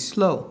going to be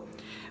slow.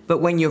 But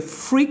when your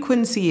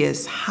frequency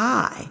is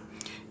high,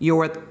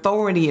 your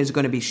authority is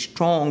going to be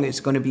strong, it's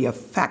going to be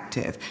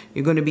effective,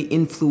 you're going to be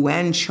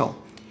influential.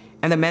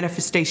 And the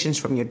manifestations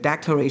from your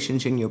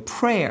declarations and your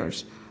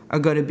prayers are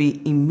going to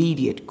be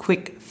immediate,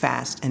 quick,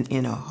 fast, and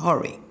in a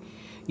hurry.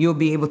 You'll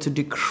be able to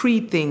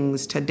decree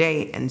things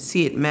today and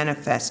see it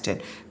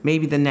manifested,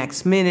 maybe the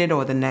next minute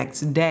or the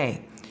next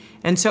day.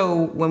 And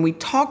so when we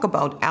talk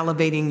about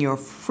elevating your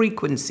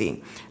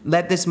frequency,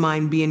 let this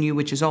mind be in you,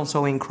 which is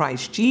also in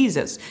Christ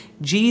Jesus.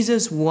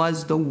 Jesus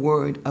was the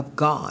Word of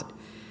God.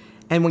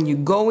 And when you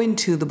go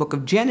into the book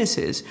of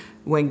Genesis,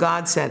 when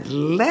God said,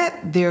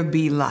 let there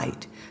be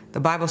light, the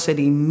Bible said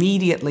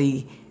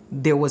immediately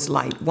there was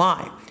light.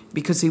 Why?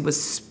 Because he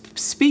was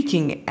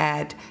speaking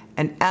at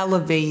an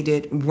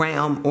elevated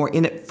realm, or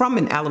from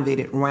an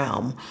elevated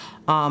realm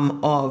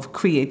of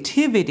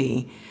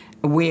creativity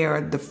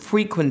where the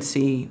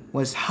frequency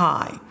was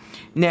high.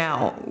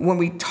 Now, when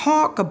we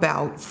talk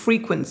about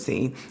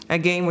frequency,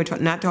 again, we're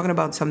not talking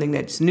about something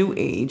that's new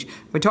age.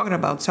 We're talking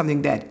about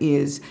something that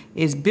is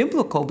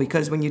biblical,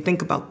 because when you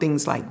think about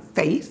things like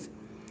faith,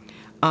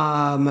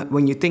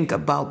 when you think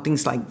about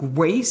things like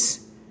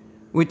grace,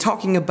 we're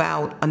talking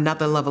about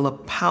another level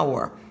of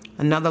power,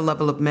 another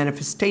level of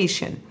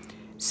manifestation.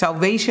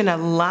 Salvation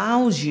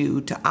allows you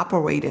to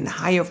operate in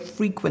higher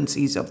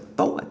frequencies of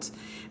thoughts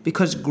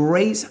because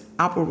grace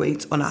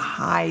operates on a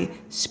high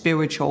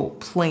spiritual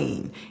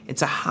plane.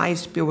 It's a high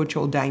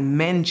spiritual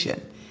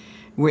dimension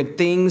where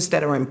things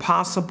that are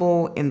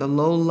impossible in the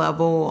low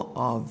level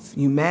of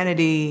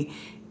humanity,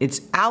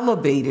 it's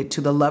elevated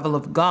to the level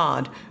of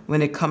God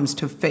when it comes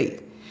to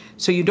faith.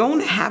 So you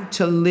don't have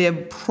to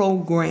live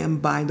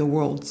programmed by the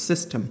world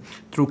system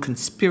through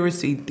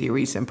conspiracy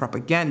theories and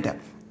propaganda.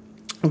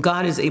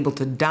 God is able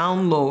to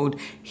download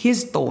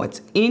his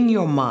thoughts in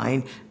your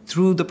mind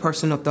through the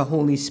person of the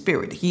Holy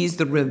Spirit. He's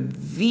the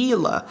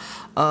revealer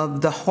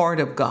of the heart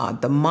of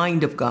God, the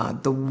mind of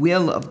God, the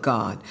will of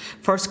God.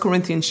 1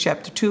 Corinthians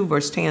chapter 2,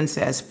 verse 10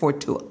 says, for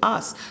to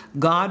us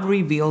God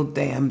revealed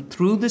them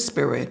through the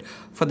Spirit,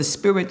 for the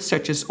Spirit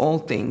searches all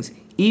things,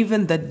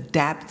 even the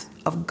depth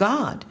of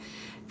God.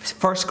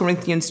 1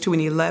 Corinthians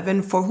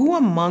 2:11, for who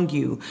among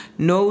you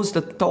knows the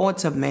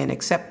thoughts of man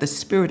except the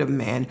spirit of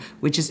man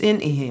which is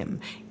in him?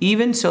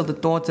 Even so the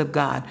thoughts of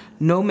God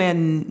no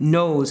man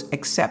knows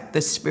except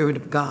the Spirit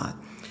of God.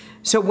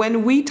 So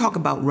when we talk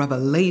about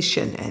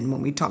revelation and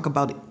when we talk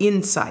about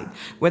insight,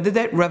 whether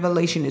that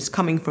revelation is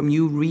coming from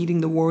you reading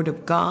the Word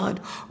of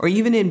God or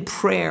even in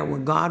prayer where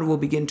God will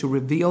begin to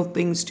reveal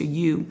things to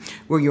you,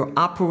 where you're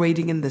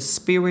operating in the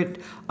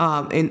Spirit,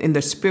 in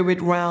the spirit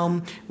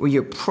realm, where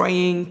you're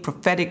praying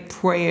prophetic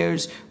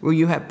prayers, where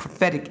you have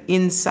prophetic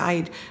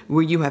insight,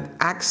 where you have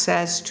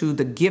access to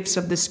the gifts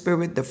of the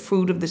Spirit, the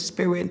fruit of the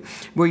Spirit,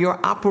 where you're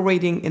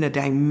operating in a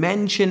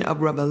dimension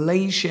of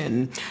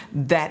revelation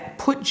that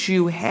puts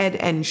you head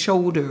head and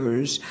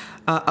shoulders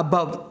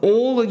above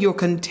all of your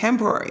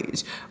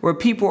contemporaries, where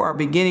people are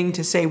beginning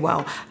to say,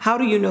 well, how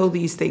do you know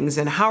these things?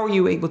 And how are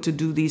you able to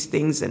do these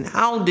things? And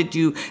how did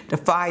you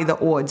defy the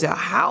odds? Or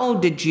how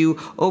did you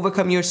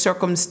overcome your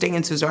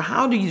circumstances? Or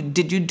how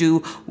did you do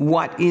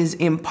what is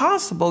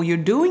impossible? You're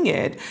doing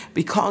it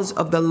because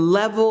of the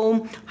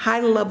high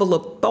level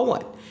of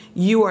thought.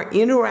 You are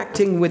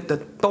interacting with the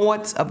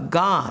thoughts of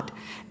God,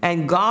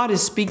 and God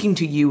is speaking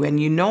to you, and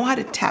you know how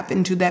to tap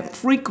into that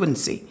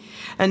frequency.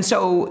 And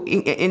so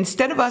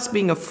instead of us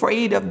being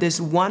afraid of this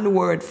one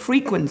word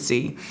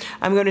frequency,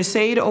 I'm going to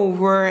say it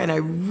over, and I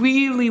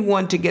really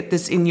want to get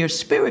this in your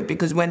spirit,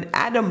 because when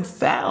Adam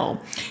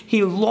fell,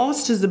 he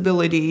lost his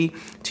ability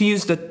to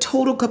use the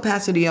total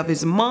capacity of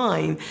his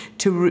mind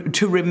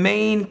to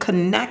remain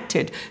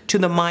connected to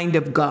the mind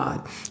of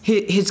God.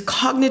 His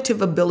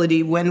cognitive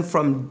ability went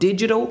from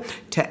digital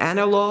to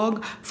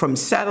analog, from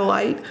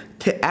satellite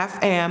to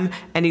FM,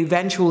 and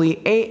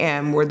eventually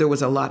AM, where there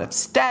was a lot of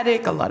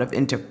static, a lot of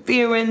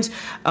interference,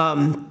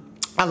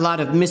 a lot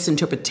of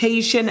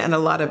misinterpretation, and a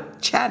lot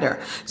of chatter.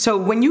 So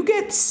when you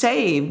get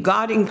saved,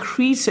 God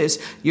increases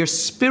your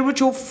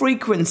spiritual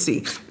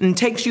frequency and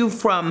takes you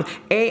from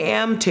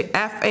AM to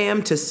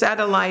FM to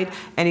satellite,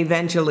 and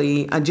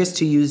eventually, just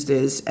to use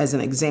this as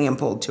an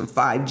example, to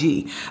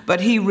 5G.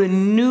 But he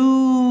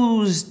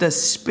renews the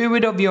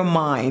spirit of your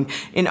mind.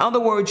 In other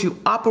words, you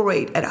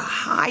operate at a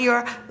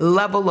higher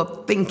level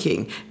of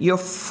thinking. Your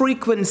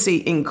frequency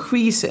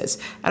increases.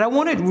 And I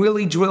want to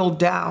really drill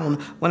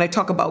down when I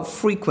talk about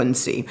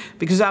frequency,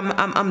 because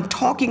I'm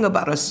talking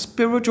about a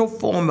spiritual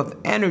form of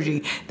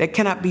energy that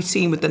cannot be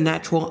seen with the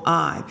natural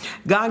eye.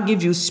 God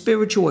gives you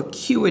spiritual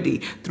acuity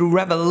through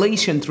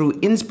revelation, through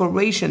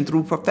inspiration,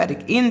 through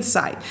prophetic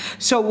insight.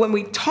 So when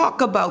we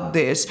talk about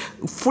this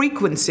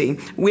frequency,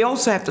 we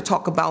also have to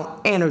talk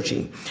about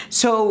energy.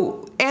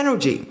 So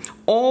energy,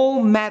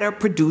 all matter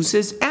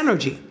produces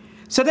energy.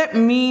 So that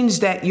means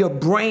that your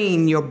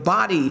brain, your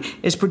body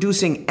is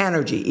producing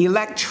energy.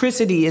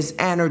 Electricity is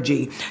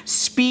energy.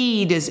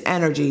 Speed is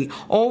energy.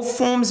 All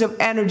forms of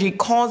energy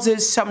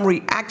causes some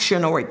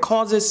reaction, or it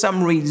causes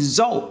some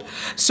result.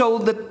 So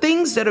the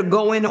things that are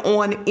going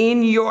on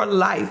in your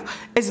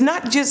life is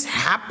not just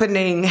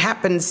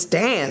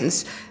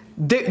happenstance.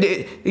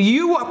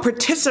 You are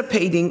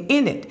participating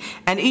in it,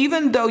 and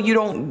even though you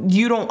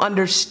don't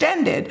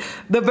understand it,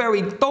 the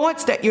very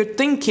thoughts that you're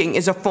thinking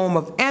is a form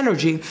of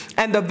energy,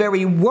 and the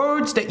very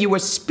words that you are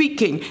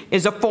speaking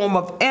is a form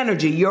of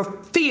energy. Your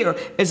fear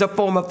is a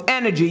form of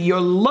energy.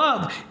 Your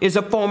love is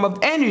a form of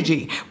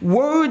energy.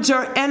 Words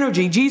are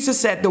energy.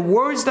 Jesus said, the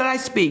words that I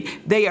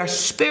speak, they are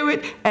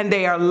spirit and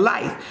they are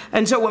life.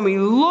 And so when we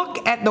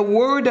look at the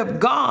word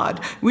of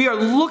God, we are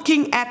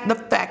looking at the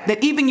fact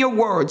that even your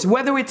words,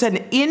 whether it's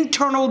an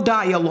internal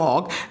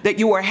dialogue that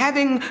you are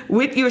having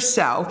with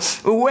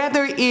yourself,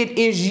 whether it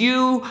is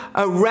you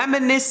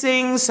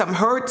reminiscing some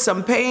hurt,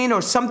 some pain,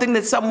 or something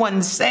that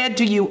someone said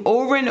to you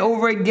over and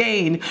over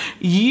again,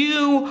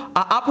 you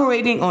are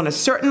operating on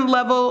a certain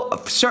level, a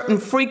certain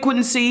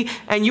frequency,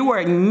 and you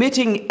are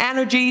emitting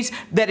energies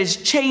that is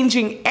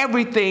changing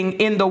everything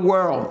in the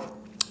world.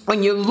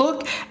 When you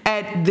look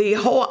at the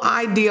whole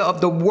idea of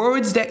the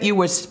words that you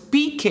were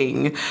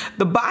speaking,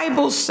 the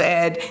Bible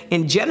said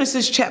in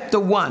Genesis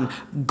chapter 1,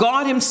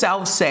 God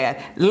himself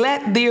said,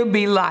 "Let there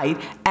be light,"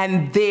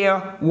 and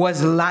there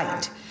was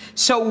light.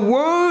 So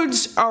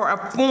words are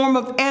a form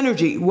of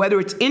energy, whether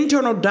it's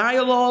internal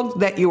dialogue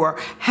that you are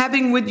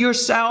having with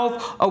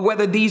yourself, or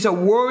whether these are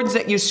words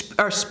that you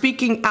are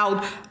speaking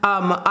out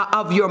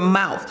of your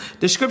mouth.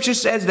 The scripture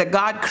says that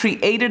God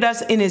created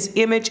us in his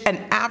image and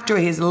after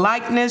his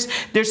likeness.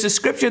 There's a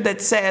scripture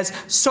that says,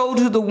 sow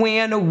to the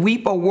wind,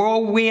 weep a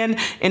whirlwind.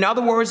 In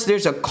other words,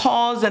 there's a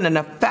cause and an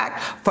effect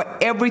for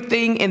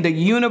everything in the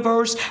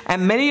universe,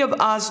 and many of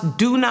us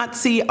do not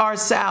see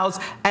ourselves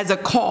as a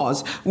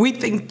cause. We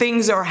think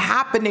things are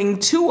happening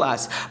to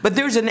us, but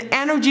there's an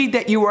energy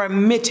that you are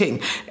emitting.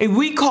 And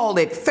we call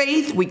it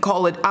faith, we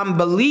call it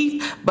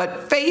unbelief,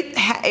 but faith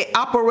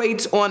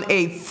operates on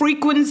a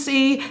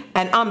frequency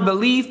and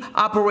unbelief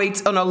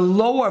operates on a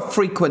lower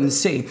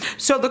frequency.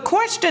 So the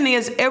question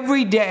is,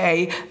 every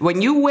day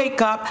when you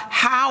wake up,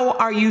 how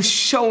are you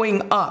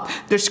showing up?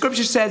 The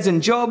scripture says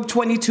in Job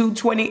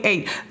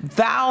 22:28,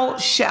 thou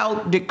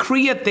shalt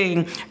decree a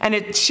thing and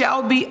it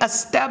shall be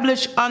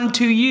established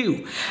unto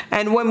you.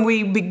 And when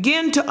we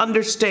begin to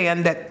understand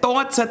that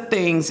thoughts are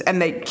things and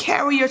they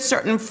carry a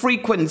certain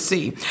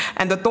frequency,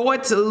 and the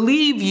thoughts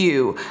leave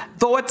you,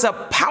 thoughts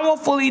are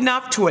powerful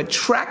enough to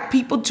attract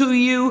people to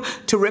you,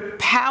 to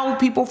repel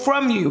people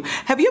from you.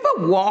 Have you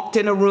ever walked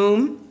in a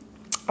room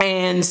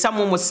and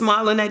someone was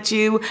smiling at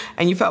you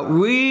and you felt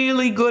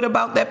really good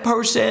about that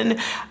person?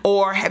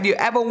 Or have you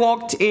ever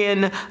walked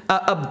in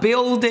a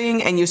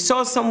building and you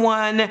saw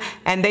someone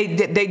and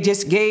they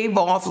just gave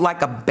off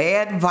like a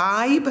bad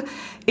vibe?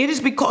 It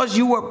is because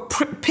you were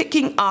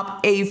picking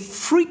up a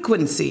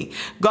frequency.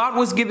 God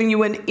was giving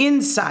you an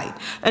insight.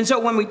 And so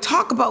when we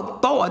talk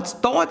about thoughts,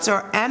 thoughts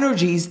are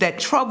energies that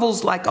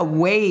travels like a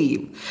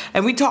wave.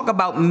 And we talk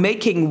about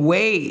making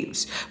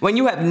waves. When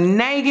you have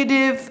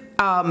negative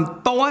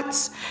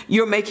thoughts,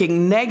 you're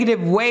making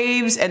negative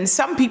waves, and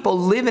some people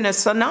live in a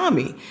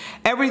tsunami.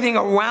 Everything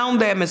around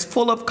them is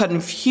full of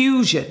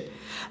confusion.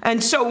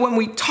 And so when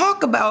we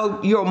talk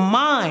about your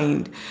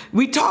mind,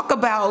 we talk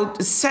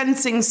about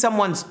sensing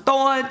someone's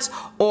thoughts,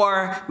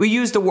 or we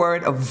use the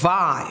word a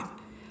vibe.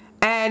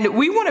 And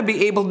we want to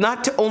be able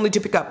not to only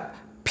to pick up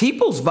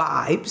people's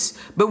vibes,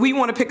 but we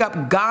want to pick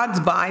up God's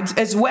vibes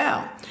as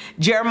well.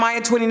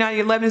 Jeremiah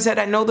 29:11 said,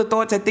 I know the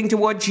thoughts I think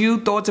towards you,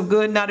 thoughts of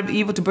good, not of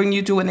evil, to bring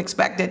you to an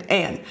expected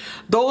end.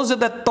 Those are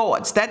the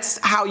thoughts. That's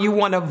how you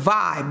want to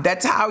vibe.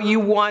 That's how you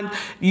want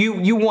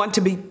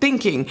to be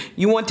thinking.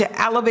 You want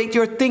to elevate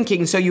your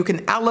thinking so you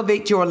can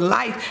elevate your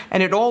life,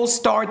 and it all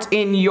starts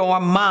in your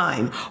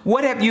mind.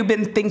 What have you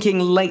been thinking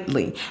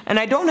lately? And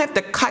I don't have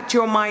to cut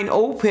your mind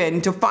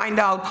open to find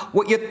out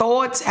what your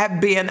thoughts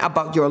have been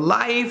about your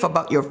life,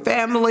 about your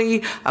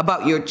family,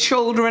 about your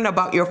children,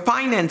 about your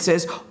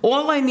finances.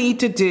 All I need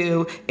to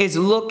do is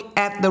look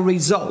at the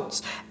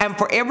results. And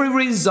for every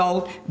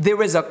result,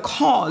 there is a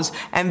cause.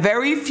 And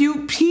very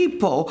few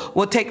people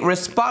will take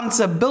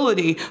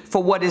responsibility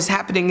for what is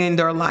happening in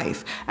their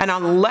life. And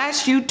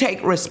unless you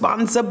take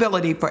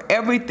responsibility for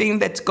everything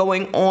that's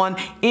going on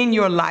in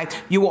your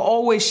life, you will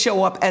always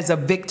show up as a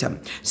victim.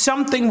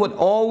 Something would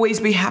always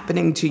be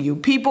happening to you.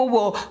 People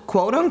will,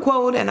 quote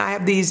unquote, and I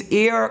have these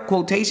air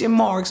quotation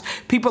marks,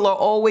 people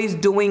are always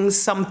doing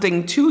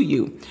something to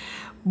you.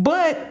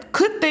 But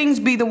could things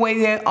be the way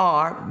they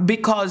are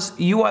because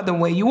you are the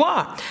way you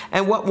are?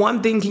 And what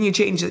one thing can you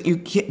change? You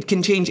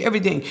can change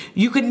everything.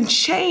 You can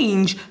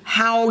change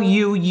how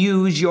you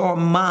use your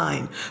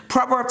mind.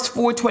 Proverbs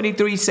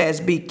 4:23 says,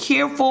 be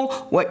careful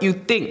what you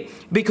think,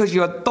 because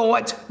your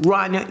thoughts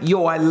run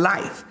your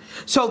life.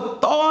 So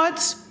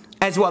thoughts,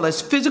 as well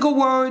as physical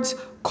words,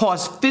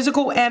 cause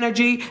physical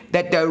energy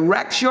that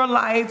directs your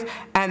life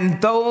and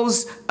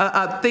those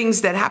things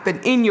that happen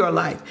in your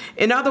life.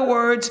 In other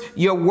words,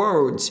 your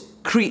words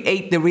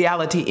create the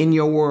reality in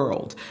your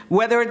world.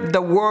 Whether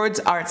the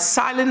words are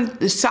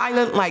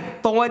silent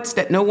like thoughts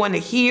that no one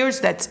hears,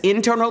 that's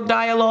internal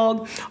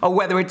dialogue, or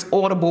whether it's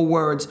audible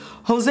words.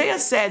 Hosea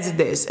says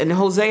this in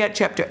Hosea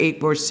chapter 8,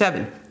 verse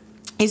 7.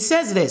 It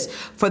says this,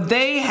 for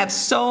they have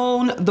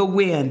sown the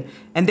wind,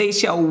 and they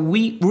shall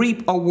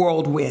reap a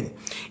whirlwind.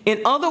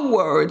 In other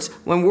words,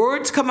 when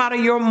words come out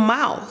of your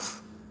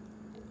mouth,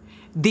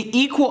 the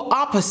equal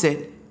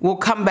opposite will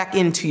come back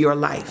into your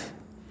life.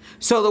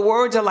 So the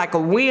words are like a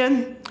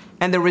wind,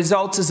 and the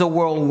result is a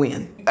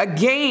whirlwind.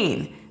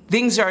 Again,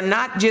 things are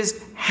not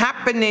just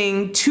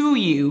happening to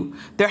you,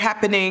 they're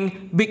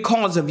happening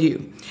because of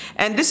you.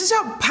 And this is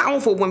how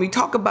powerful, when we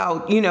talk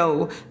about,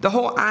 the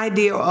whole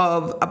idea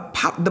of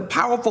the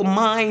powerful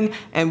mind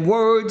and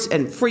words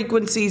and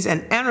frequencies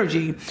and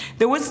energy.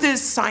 There was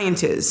this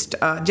scientist,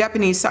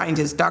 Japanese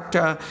scientist,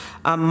 Dr.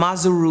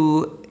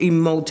 Masaru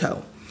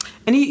Emoto.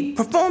 And he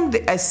performed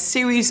a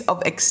series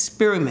of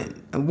experiments.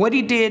 And what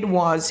he did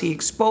was he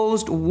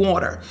exposed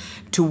water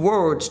to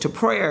words, to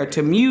prayer,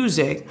 to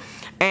music,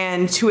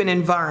 and to an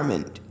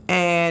environment.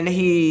 And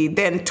he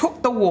then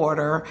took the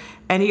water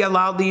and he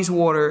allowed the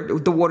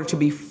water to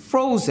be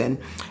frozen.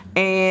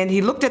 And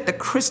he looked at the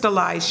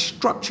crystallized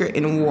structure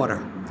in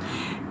water.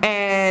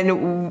 And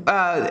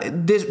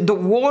the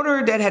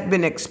water that had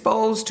been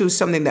exposed to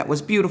something that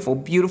was beautiful,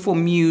 beautiful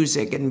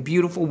music and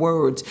beautiful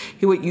words.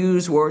 He would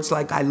use words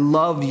like, I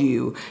love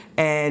you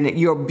and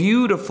you're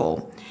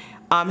beautiful.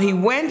 He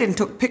went and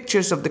took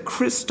pictures of the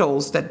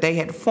crystals that they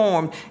had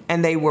formed,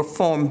 and they were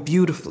formed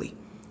beautifully.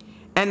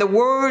 And the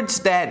words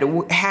that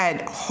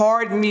had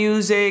hard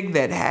music,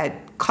 that had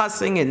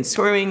cussing and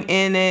swearing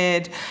in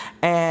it,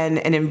 and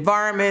an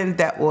environment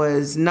that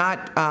was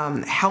not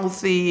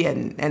healthy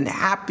and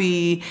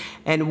happy,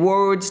 and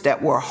words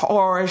that were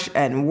harsh,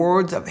 and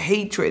words of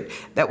hatred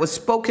that was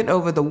spoken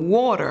over the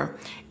water,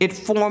 it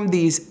formed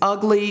these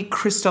ugly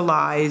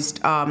crystallized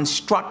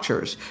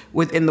structures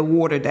within the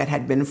water that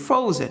had been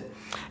frozen.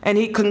 And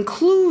he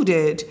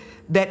concluded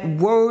that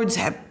words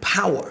have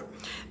power,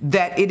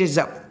 that it is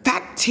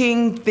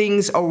affecting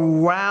things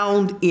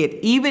around it,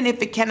 even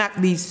if it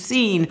cannot be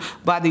seen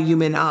by the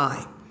human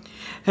eye.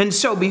 And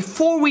so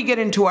before we get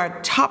into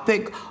our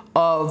topic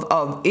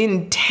of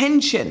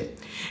intention,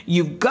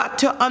 you've got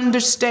to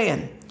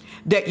understand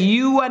that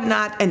you are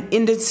not an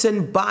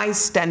innocent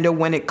bystander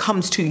when it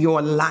comes to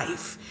your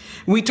life.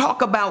 We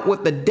talk about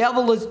what the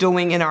devil is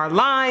doing in our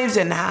lives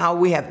and how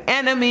we have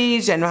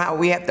enemies and how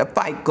we have to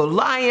fight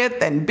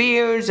Goliath and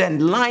bears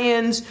and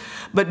lions.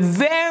 But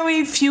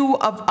very few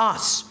of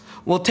us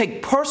will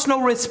take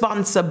personal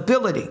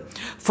responsibility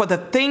for the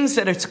things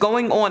that is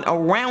going on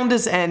around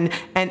us and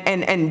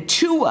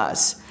to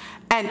us,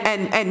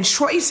 and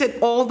trace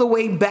it all the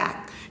way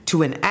back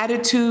to an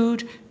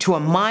attitude, to a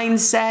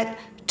mindset,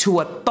 to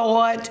a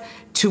thought,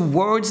 to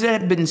words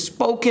that have been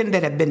spoken,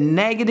 that have been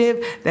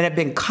negative, that have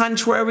been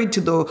contrary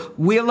to the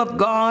will of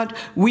God.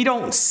 We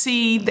don't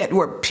see that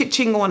we're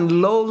pitching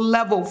on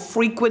low-level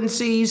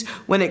frequencies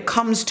when it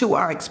comes to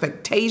our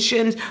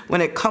expectations,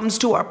 when it comes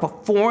to our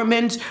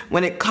performance,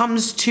 when it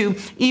comes to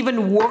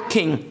even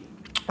working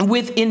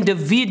with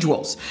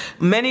individuals.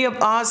 Many of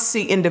us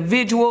see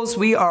individuals.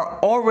 We are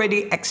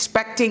already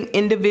expecting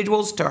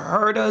individuals to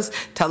hurt us,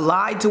 to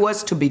lie to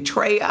us, to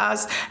betray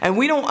us. And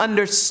we don't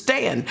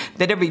understand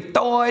that every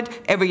thought,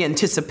 every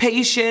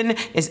anticipation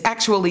is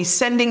actually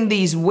sending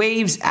these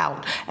waves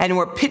out. And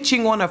we're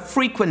pitching on a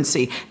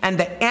frequency, and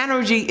the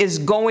energy is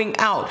going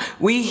out.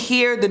 We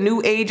hear the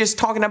New Age is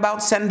talking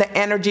about send the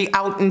energy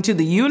out into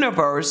the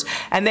universe.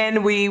 And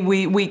then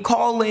we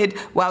call it,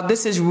 well,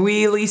 this is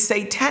really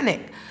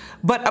satanic.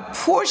 But a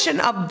portion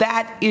of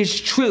that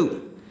is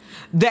true.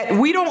 That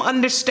we don't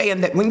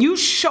understand that when you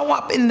show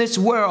up in this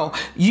world,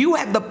 you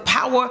have the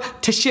power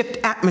to shift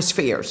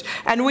atmospheres.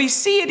 And we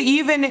see it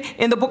even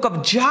in the book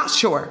of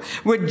Joshua,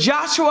 where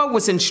Joshua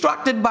was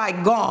instructed by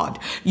God.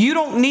 You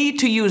don't need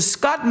to use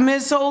Scud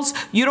missiles.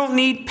 You don't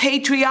need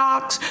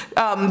patriarchs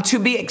to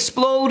be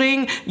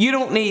exploding. You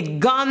don't need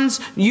guns.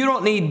 You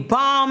don't need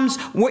bombs.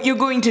 What you're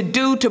going to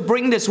do to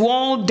bring this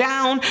wall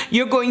down,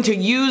 you're going to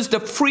use the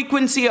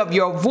frequency of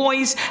your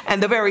voice,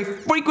 and the very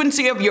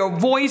frequency of your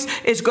voice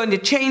is going to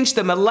change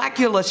the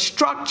molecular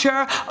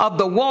structure of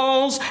the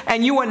walls,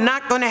 and you are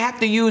not going to have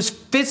to use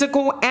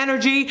physical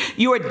energy.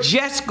 You are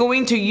just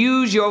going to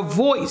use your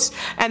voice.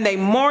 And they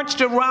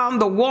marched around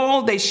the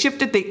wall. They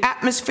shifted the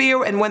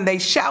atmosphere, and when they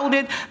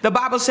shouted, the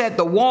Bible said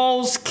the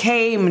walls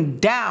came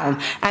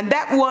down. And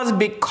that was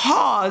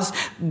because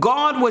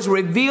God was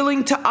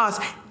revealing to us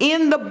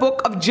in the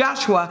book of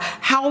Joshua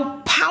how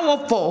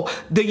powerful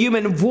the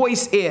human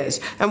voice is.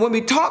 And when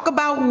we talk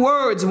about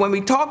words, when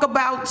we talk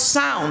about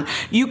sound,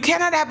 you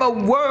cannot have a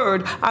word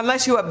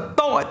unless you have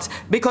thoughts,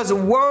 because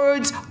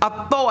words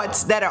are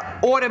thoughts that are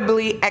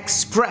audibly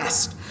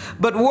expressed.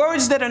 But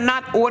words that are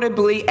not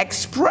audibly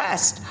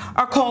expressed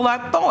are called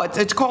our thoughts.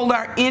 It's called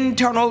our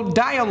internal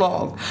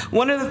dialogue.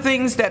 One of the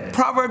things that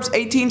Proverbs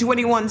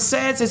 18:21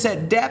 says is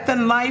that death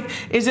and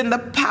life is in the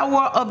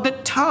power of the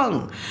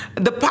tongue.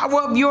 The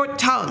power of your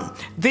tongue.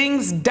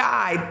 Things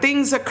die.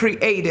 Things are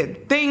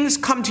created. Things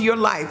come to your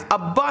life.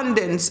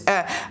 Abundance,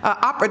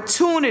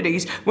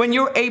 opportunities when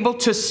you're able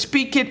to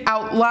speak it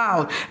out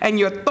loud. And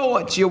your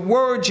thoughts, your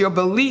words, your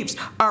beliefs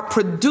are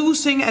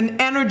producing an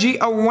energy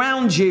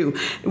around you.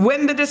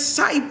 When the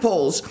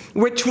disciples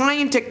were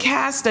trying to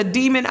cast a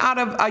demon out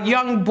of a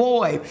young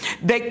boy,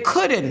 they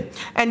couldn't.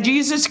 And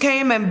Jesus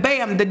came and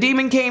bam, the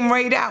demon came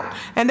right out.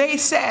 And they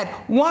said,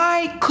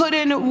 why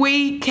couldn't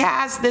we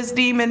cast this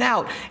demon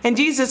out? And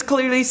Jesus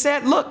clearly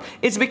said, look,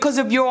 it's because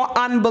of your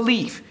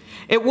unbelief.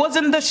 It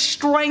wasn't the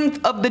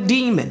strength of the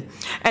demon.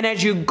 And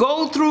as you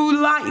go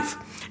through life,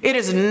 it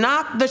is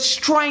not the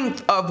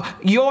strength of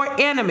your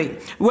enemy.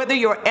 Whether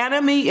your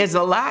enemy is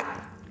a lack,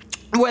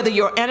 whether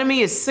your enemy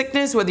is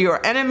sickness, whether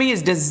your enemy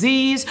is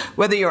disease,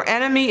 whether your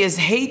enemy is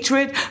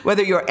hatred,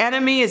 whether your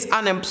enemy is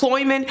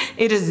unemployment,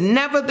 it is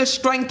never the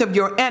strength of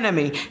your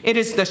enemy. It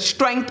is the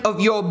strength of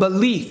your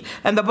belief.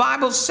 And the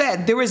Bible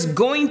said there is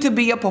going to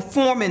be a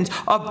performance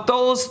of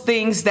those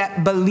things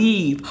that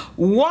believe.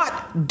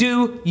 What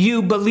do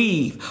you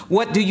believe?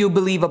 What do you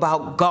believe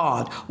about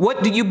God?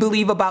 What do you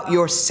believe about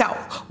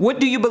yourself?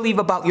 What do you believe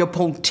about your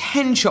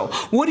potential?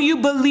 What do you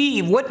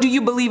believe? What do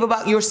you believe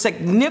about your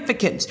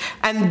significance?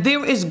 And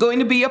there is going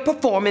to be a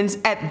performance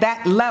at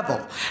that level,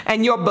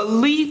 and your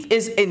belief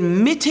is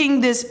emitting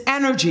this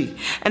energy.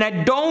 And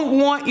I don't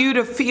want you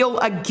to feel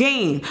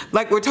again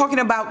like we're talking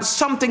about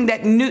something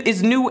that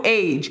is new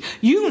age.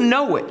 You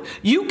know it.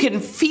 You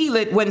can feel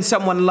it when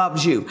someone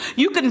loves you.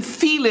 You can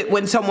feel it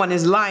when someone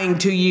is lying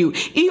to you,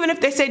 even if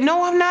they say,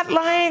 no, I'm not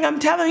lying, I'm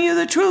telling you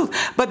the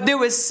truth. But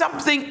there is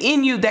something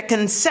in you that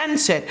can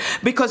sense it,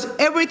 because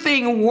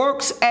everything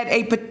works at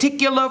a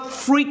particular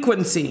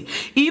frequency.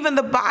 Even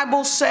the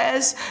Bible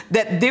says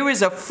that there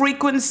is a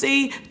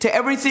frequency to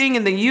everything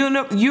in the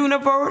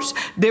universe.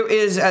 There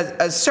is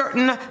a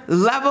certain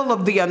level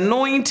of the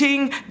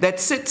anointing that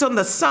sits on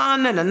the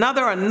sun, and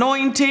another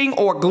anointing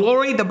or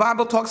glory. The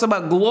Bible talks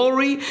about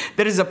glory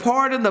that is a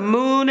part of the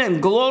moon, and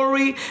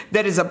glory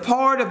that is a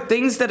part of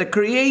things that are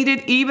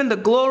created, even the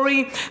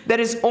glory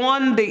that is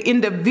on the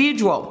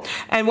individual.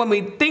 And when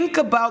we think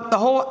about the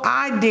whole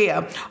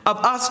idea of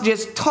us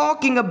just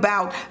talking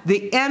about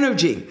the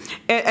energy,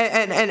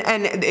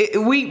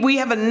 and we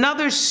have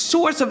another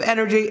source of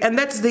energy, and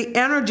that's the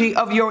energy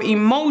of your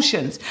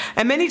emotions.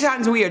 And many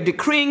times we are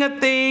decreeing a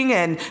thing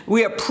and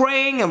we are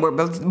praying and we're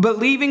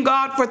believing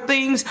God for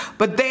things,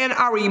 but then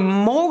our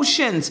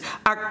emotions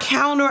are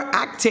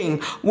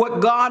counteracting what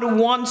God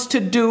wants to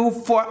do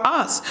for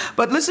us.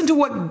 But listen to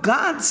what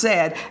God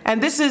said,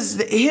 and this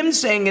is him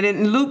saying it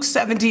in Luke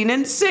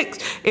 17:6.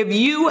 If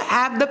you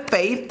have the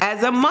faith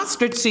as a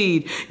mustard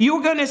seed,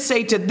 you're going to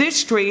say to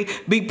this tree,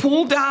 be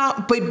pulled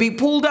up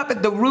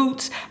at the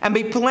roots and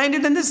be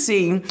planted in the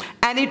sea,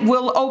 and it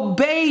will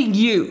obey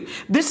you.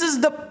 This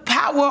is the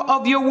power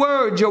of your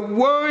words. Your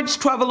words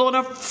travel on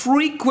a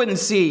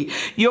frequency.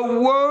 Your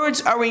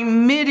words are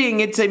emitting.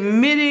 It's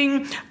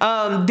emitting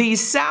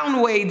these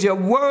sound waves. Your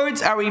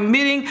words are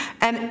emitting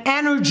an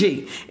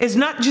energy. It's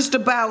not just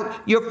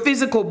about your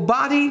physical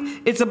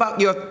body. It's about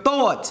your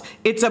thoughts.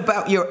 It's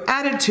about your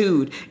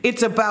attitude.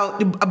 It's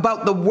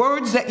about the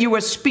words that you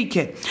are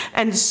speaking.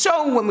 And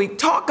so when we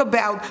talk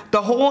about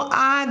the whole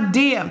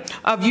idea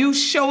of you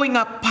showing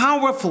up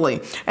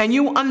powerfully and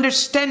you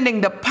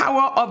understanding the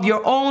power of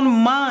your own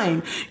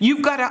mind,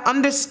 you've got to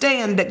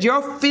understand that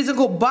your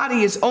physical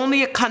body is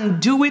only a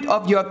conduit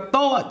of your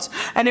thoughts.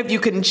 And if you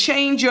can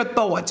change your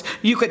thoughts,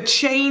 you could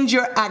change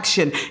your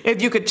action.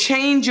 If you could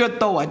change your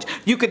thoughts,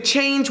 you could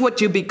change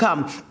what you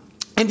become.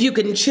 If you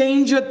can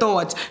change your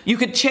thoughts, you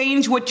could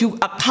change what you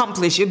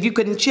accomplish. If you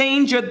can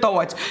change your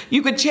thoughts,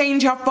 you could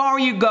change how far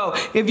you go.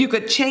 If you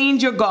could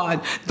change your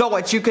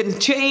thoughts, you can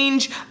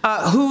change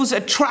who's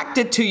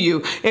attracted to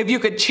you. If you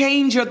could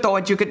change your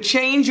thoughts, you could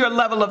change your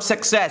level of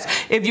success.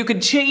 If you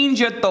could change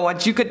your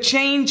thoughts, you could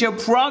change your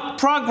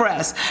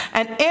progress.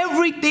 And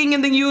everything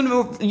in the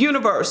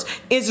universe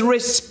is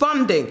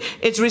responding.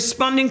 It's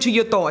responding to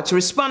your thoughts,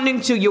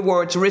 responding to your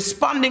words,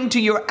 responding to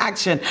your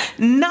action.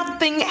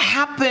 Nothing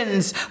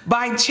happens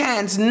by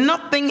chance.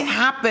 Nothing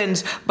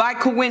happens by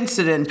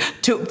coincidence.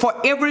 For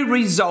every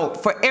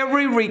result, for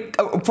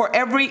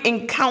every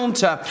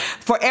encounter,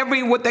 for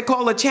every what they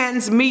call a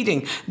chance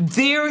meeting,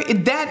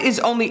 that is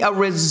only a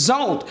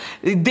result.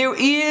 There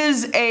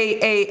is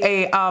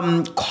a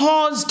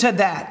cause to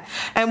that.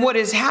 And what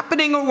is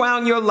happening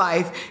around your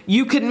life,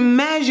 you can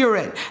measure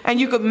it, and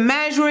you can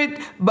measure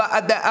it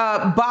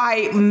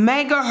by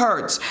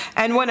megahertz.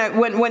 And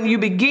when you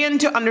begin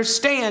to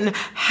understand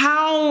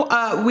how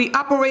we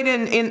operate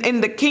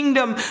in the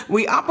kingdom,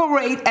 we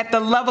operate at the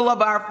level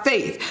of our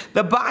faith.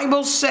 The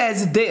Bible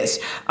says this,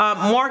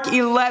 Mark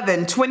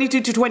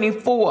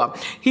 11:22-24.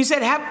 He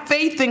said, have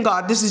faith in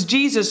God. This is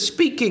Jesus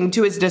speaking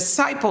to his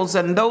disciples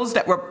and those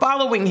that were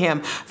following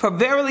him. For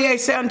verily I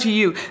say unto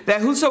you,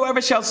 that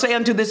whosoever shall say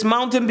unto this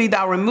mountain, be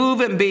thou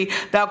removed and be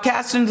thou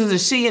cast into the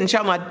sea, and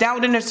shall not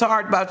doubt in his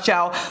heart, but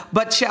shall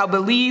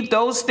believe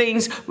those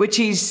things which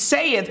he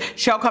saith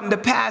shall come to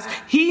pass,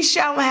 he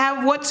shall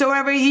have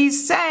whatsoever he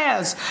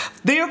says.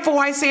 Therefore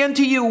I say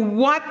unto you,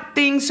 what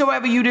things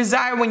soever you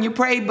desire when you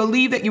pray,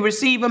 believe that you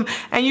receive them,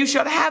 and you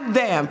shall have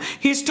them.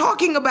 He's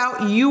talking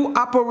about you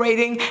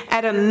operating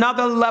at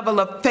another level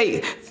of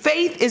faith.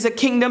 Faith is a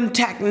kingdom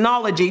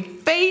technology.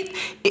 Faith,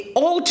 it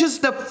alters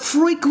the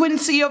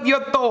frequency of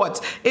your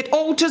thoughts. It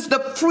alters the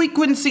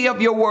frequency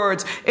of your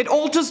words. It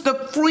alters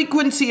the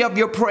frequency of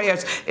your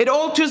prayers. It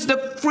alters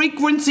the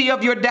frequency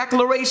of your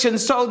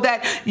declarations, so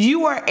that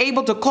you are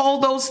able to call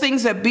those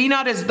things that be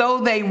not as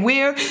though they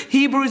were.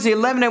 Hebrews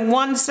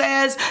 11:1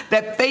 says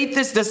that faith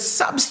is the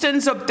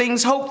substance of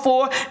things hoped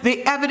for,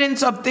 the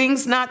evidence of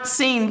things not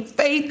seen.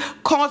 Faith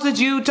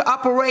causes you to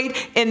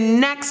operate in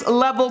next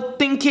level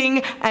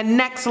thinking and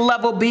next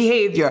level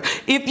behavior.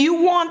 If you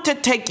want to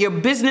take your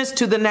business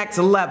to the next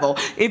level,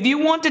 if you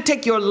want to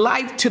take your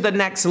life to the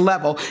next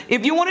level,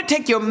 if you want to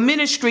take your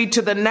ministry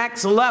to the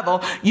next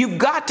level, you've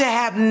got to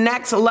have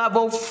next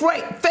level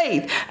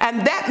faith.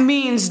 And that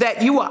means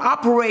that you are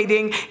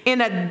operating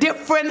in a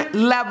different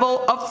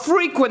level of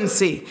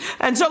frequency.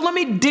 And so let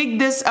me dig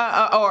this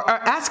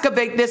or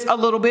excavate this a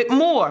little bit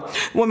more.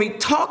 When we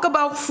talk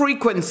about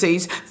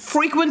frequencies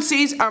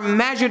are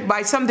measured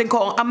by something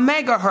called a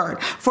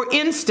megahertz. For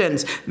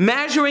instance,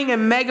 measuring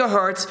in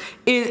megahertz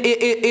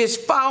is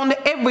found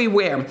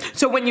everywhere.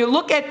 So when you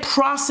look at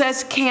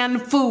processed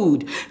canned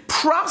food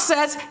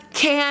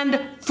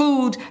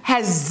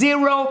has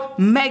 0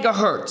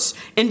 megahertz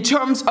in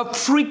terms of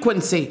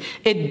frequency.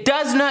 It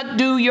does not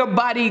do your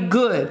body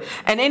good.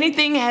 And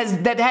anything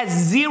that has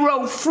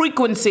 0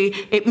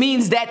 frequency, it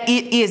means that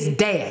it is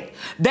dead.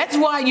 That's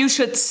why you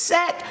should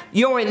set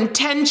your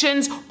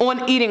intentions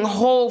on eating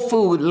whole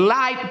food,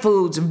 light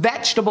foods,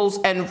 vegetables,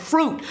 and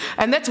fruit.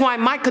 And that's why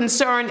my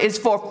concern is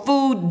for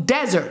food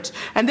deserts.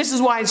 And this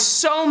is why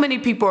so many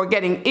people are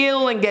getting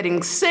ill and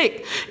getting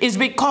sick, is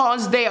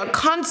because they are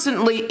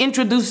constantly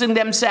introducing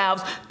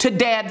themselves to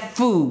dead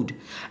food.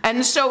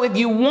 And so if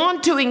you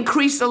want to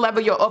increase the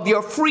level of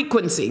your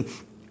frequency,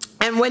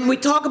 And when we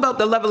talk about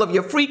the level of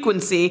your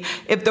frequency,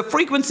 if the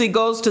frequency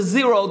goes to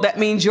 0, that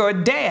means you're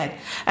dead.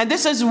 And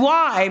this is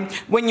why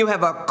when you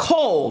have a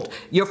cold,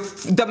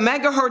 the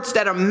megahertz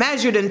that are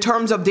measured in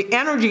terms of the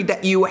energy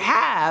that you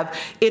have,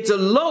 it's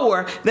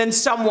lower than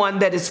someone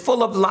that is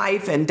full of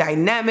life and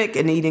dynamic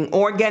and eating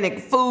organic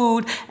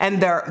food,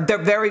 and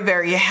they're very,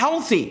 very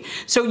healthy.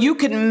 So you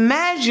can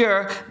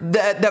measure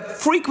the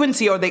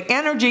frequency or the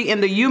energy in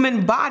the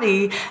human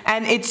body,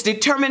 and it's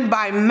determined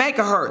by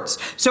megahertz.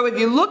 So if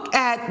you look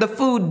at the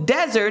food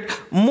desert,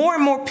 more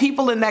and more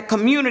people in that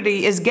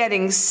community is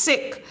getting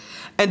sick.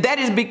 And that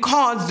is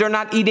because they're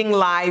not eating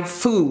live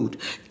food.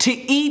 To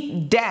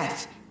eat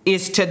death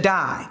is to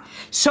die.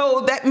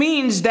 So that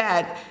means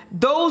that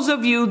those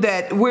of you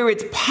that where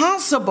it's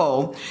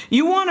possible,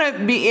 you want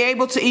to be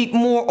able to eat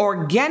more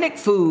organic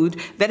food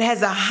that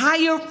has a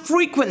higher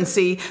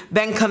frequency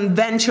than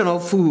conventional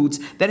foods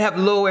that have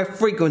lower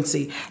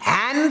frequency.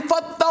 And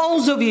for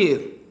those of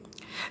you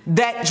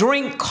that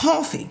drink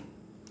coffee,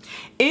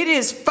 it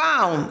is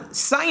found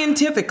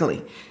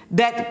scientifically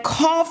that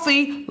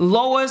coffee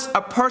lowers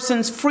a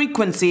person's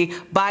frequency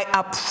by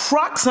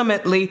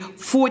approximately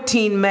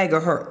 14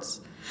 megahertz.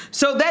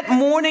 So that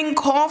morning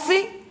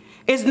coffee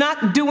is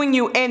not doing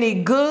you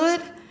any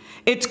good.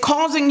 It's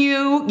causing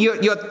you,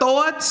 your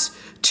thoughts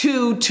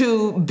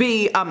to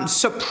be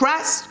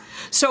suppressed.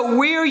 So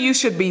where you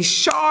should be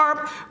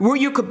sharp, where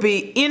you could be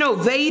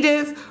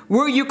innovative,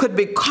 where you could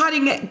be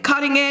cutting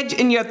edge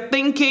in your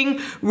thinking,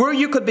 where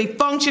you could be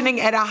functioning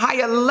at a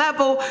higher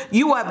level,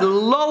 you have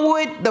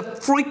lowered the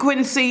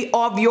frequency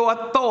of your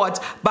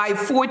thoughts by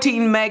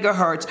 14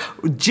 megahertz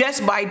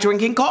just by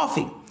drinking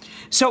coffee.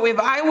 So if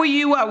I were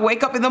you, I'd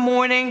wake up in the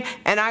morning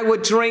and I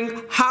would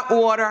drink hot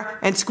water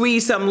and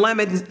squeeze some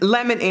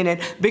lemon in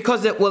it,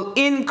 because it will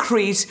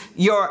increase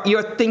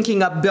your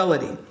thinking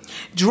ability.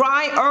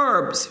 Dry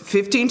herbs,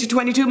 15 to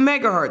 22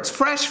 megahertz.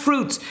 Fresh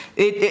fruits,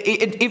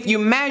 if you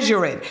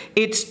measure it,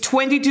 it's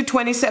 20 to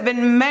 27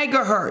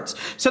 megahertz.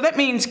 So that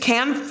means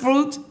canned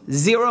fruits,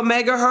 0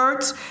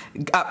 megahertz.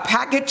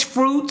 Packaged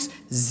fruits,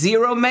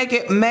 0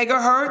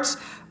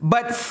 megahertz.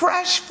 But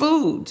fresh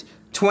foods,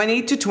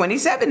 20 to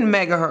 27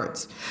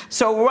 megahertz.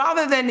 So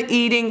rather than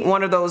eating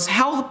one of those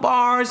health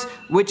bars,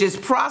 which is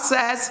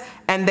processed,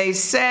 and they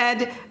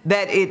said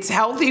that it's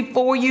healthy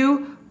for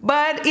you,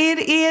 but it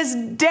is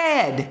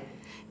dead.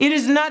 It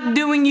is not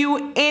doing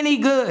you any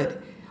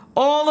good.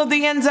 All of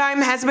the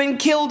enzyme has been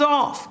killed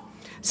off.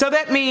 So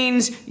that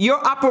means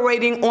you're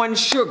operating on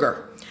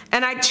sugar.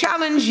 And I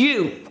challenge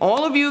you,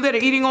 all of you that are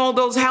eating all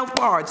those health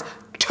bars,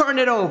 turn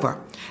it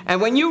over. And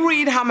when you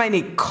read how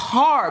many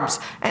carbs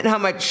and how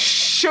much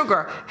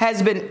sugar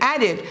has been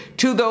added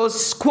to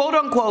those quote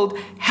unquote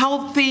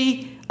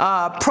healthy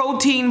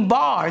protein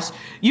bars,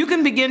 you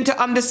can begin to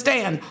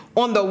understand.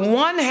 On the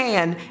one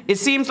hand, it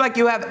seems like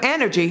you have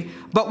energy,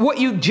 but what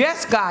you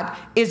just got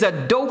is a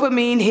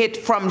dopamine hit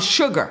from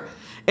sugar.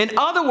 In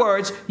other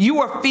words, you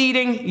are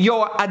feeding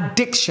your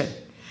addiction.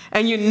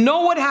 And you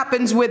know what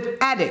happens with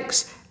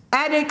addicts.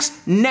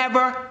 Addicts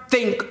never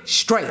think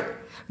straight.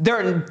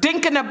 They're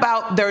thinking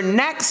about their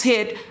next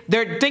hit.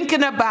 They're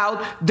thinking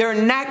about their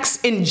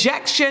next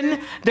injection.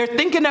 They're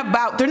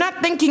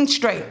not thinking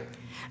straight.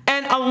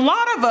 And a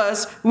lot of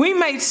us, we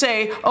may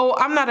say, oh,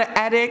 I'm not an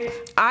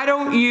addict. I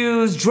don't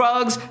use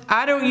drugs.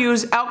 I don't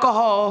use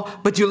alcohol,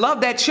 but you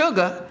love that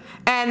sugar.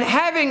 And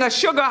having a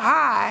sugar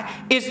high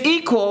is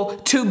equal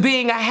to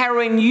being a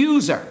heroin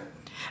user.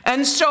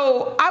 And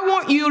so I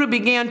want you to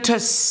begin to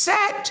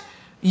set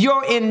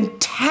your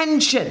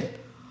intention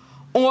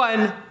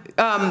on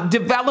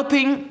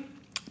developing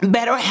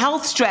better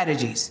health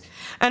strategies.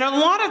 And a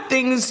lot of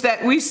things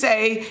that we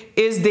say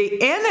is the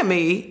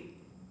enemy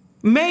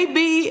may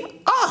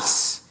be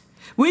us.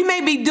 We may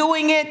be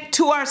doing it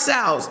to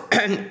ourselves.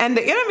 And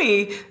the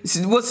enemy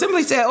will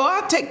simply say, oh,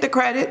 I'll take the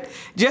credit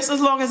just as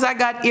long as I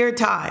got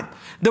airtime.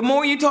 The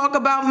more you talk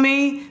about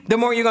me, the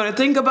more you're going to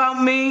think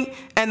about me,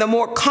 and the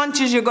more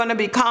conscious you're going to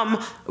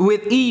become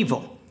with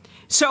evil.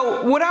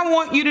 So what I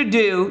want you to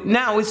do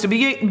now is to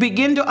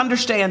begin to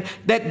understand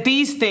that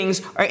these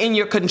things are in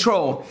your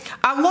control.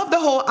 I love the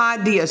whole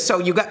idea. So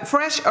you got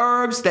fresh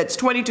herbs, that's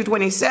 20 to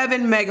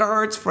 27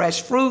 megahertz,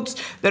 fresh fruits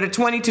that are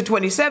 20 to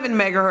 27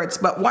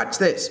 megahertz. But watch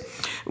this.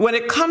 When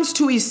it comes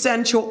to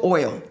essential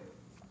oil,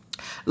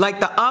 like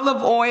the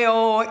olive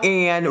oil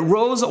and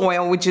rose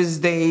oil, which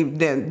is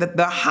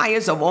the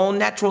highest of all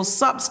natural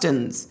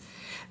substance,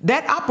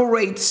 that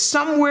operates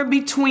somewhere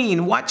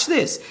between, watch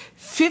this,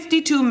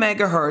 52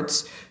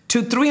 megahertz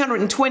to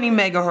 320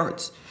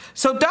 megahertz.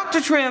 So Dr.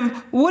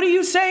 Trimm, what are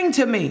you saying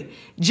to me?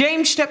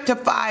 James chapter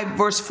 5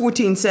 verse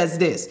 14 says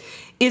this,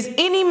 is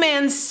any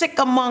man sick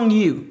among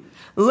you?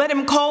 Let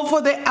him call for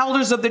the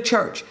elders of the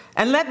church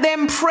and let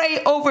them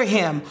pray over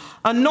him,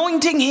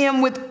 anointing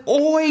him with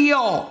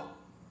oil.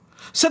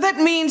 So that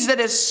means that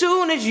as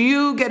soon as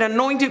you get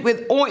anointed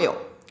with oil,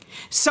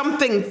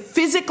 something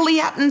physically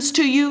happens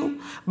to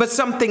you, but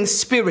something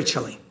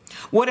spiritually.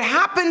 What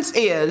happens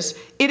is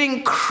it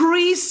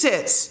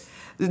increases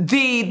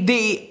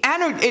the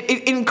energy,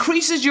 it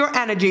increases your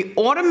energy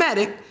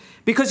automatic,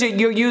 because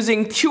you're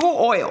using pure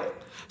oil.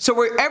 So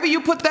wherever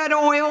you put that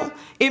oil,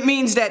 it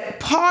means that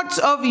parts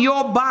of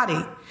your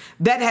body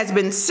that has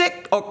been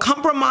sick or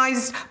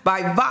compromised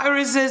by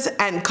viruses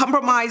and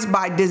compromised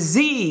by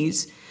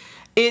disease,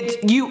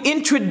 you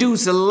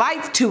introduce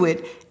life to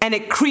it, and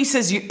it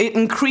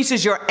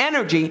increases your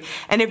energy.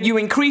 And if you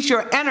increase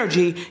your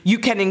energy, you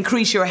can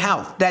increase your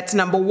health. That's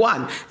number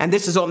one. And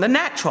this is on the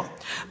natural.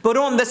 But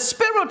on the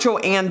spiritual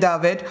end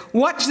of it,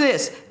 watch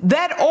this.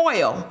 That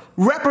oil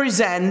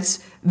represents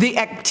the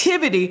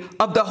activity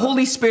of the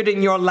Holy Spirit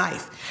in your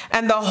life.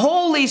 And the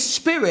Holy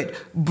Spirit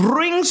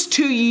brings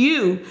to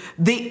you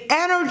the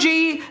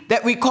energy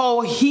that we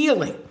call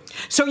healing.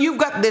 So you've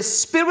got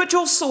this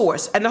spiritual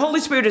source, and the Holy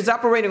Spirit is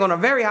operating on a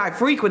very high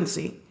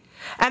frequency.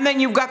 And then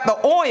you've got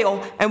the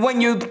oil, and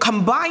when you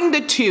combine the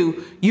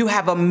two, you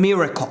have a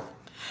miracle.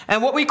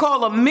 And what we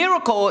call a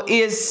miracle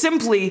is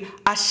simply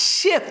a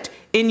shift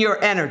in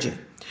your energy.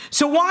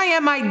 So why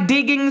am I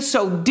digging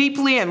so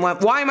deeply, and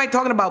why am I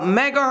talking about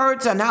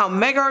megahertz and how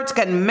megahertz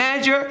can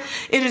measure?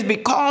 It is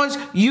because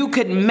you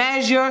can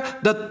measure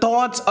the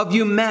thoughts of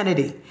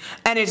humanity,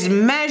 and it's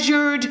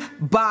measured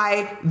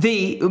by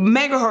the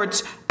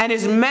megahertz, and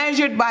is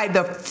measured by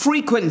the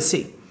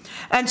frequency.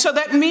 And so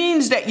that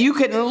means that you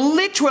can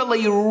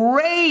literally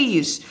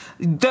raise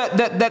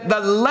the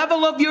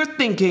level of your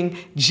thinking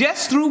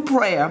just through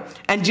prayer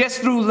and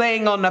just through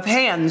laying on of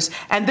hands.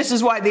 And this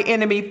is why the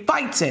enemy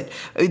fights it.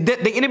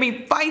 The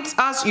enemy fights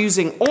us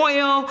using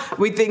oil.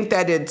 We think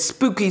that it's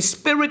spooky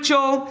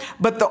spiritual,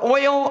 but the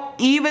oil,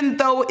 even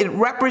though it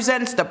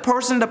represents the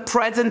person, the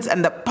presence,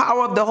 and the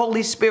power of the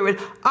Holy Spirit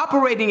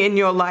operating in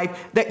your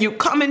life that you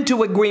come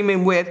into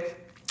agreement with,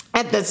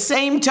 at the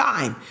same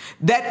time,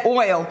 that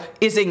oil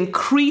is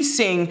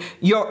increasing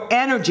your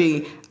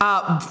energy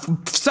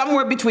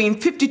somewhere between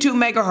 52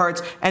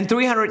 megahertz and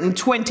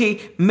 320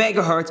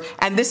 megahertz.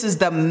 And this is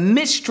the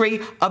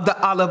mystery of the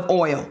olive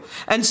oil.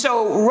 And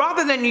so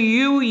rather than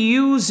you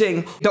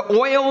using the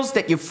oils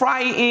that you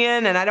fry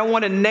in, and I don't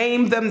want to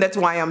name them, that's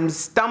why I'm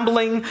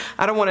stumbling.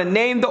 I don't want to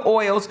name the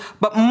oils,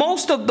 but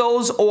most of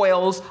those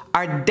oils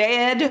are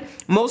dead.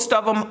 Most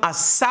of them are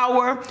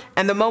sour.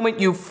 And the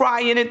moment you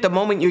fry in it, the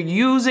moment you're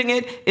using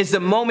it, is the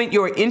moment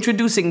you're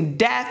introducing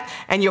death,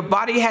 and your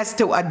body has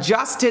to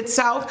adjust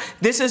itself.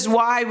 This is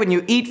why when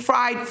you eat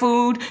fried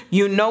food,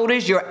 you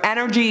notice your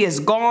energy is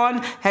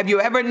gone. Have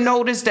you ever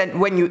noticed that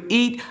when you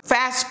eat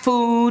fast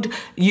food,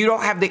 you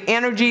don't have the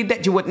energy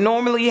that you would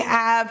normally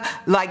have?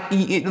 Like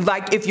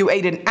if you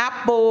ate an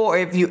apple, or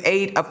if you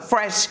ate a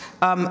fresh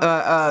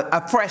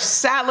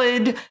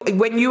salad.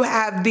 When you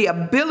have the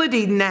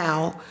ability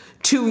now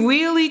to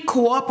really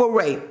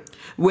cooperate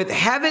with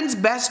heaven's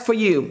best for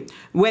you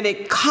when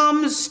it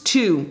comes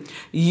to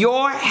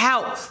your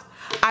health,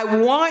 I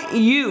want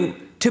you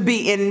to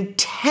be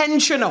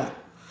intentional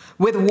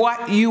with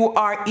what you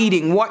are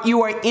eating, what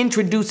you are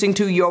introducing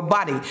to your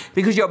body,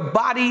 because your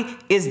body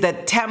is the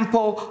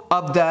temple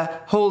of the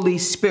Holy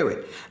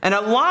Spirit. And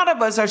a lot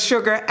of us are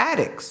sugar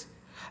addicts.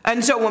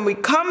 And so when we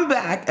come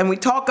back and we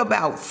talk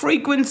about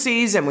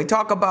frequencies and we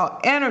talk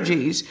about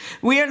energies,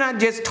 we are not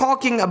just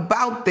talking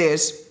about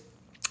this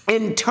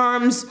in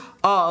terms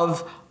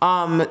of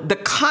the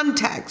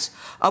context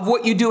of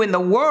what you do in the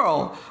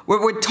world, where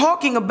we're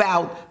talking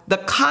about the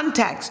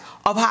context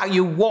of how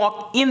you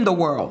walk in the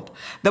world.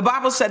 The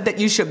Bible said that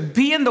you should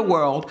be in the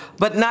world,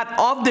 but not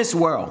of this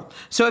world.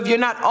 So if you're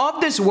not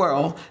of this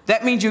world,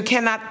 that means you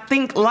cannot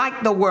think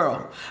like the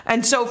world.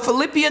 And so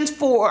Philippians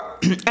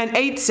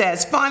 4:8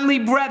 says, finally,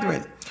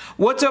 brethren,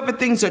 whatsoever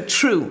things are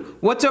true,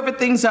 whatsoever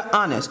things are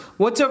honest,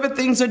 whatsoever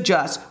things are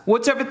just,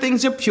 whatsoever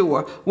things are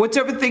pure,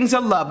 whatsoever things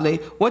are lovely,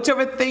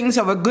 whatsoever things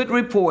of a good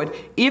report,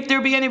 if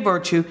there be any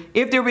virtue,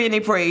 if there be any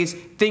praise,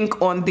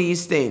 think on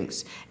these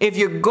things. If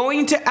you're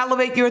going to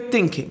elevate your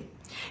thinking,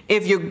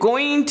 if you're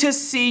going to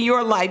see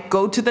your life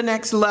go to the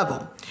next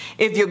level,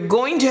 if you're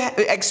going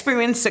to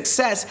experience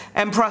success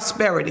and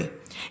prosperity,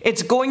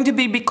 it's going to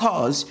be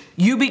because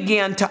you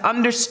begin to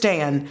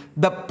understand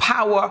the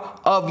power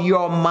of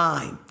your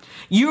mind.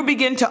 You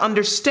begin to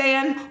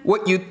understand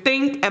what you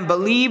think and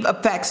believe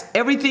affects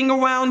everything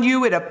around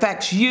you. It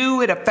affects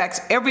you. It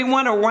affects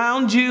everyone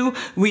around you.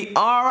 We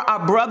are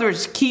our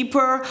brother's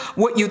keeper.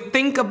 What you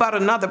think about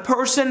another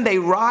person, they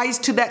rise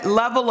to that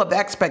level of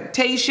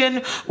expectation.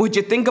 What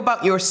you think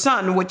about your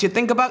son, what you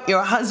think about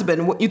your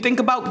husband, what you think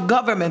about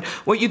government,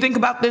 what you think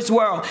about this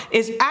world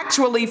is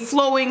actually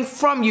flowing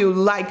from you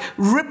like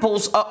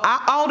ripples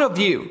out of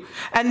you.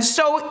 And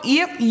so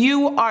if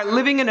you are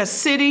living in a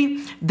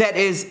city that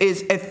is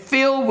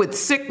filled with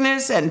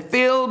sickness and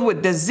filled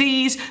with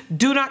disease,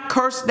 do not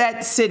curse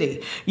that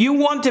city. You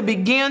want to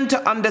begin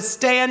to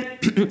understand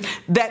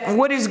that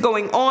what is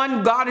going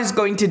on, God is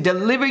going to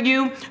deliver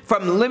you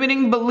from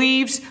limiting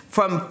beliefs,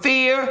 from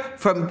fear,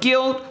 from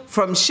guilt,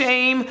 from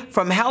shame,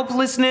 from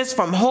helplessness,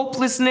 from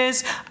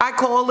hopelessness. I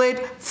call it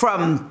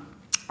from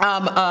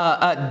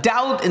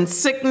doubt and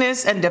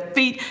sickness and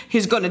defeat.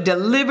 He's going to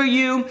deliver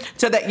you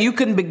so that you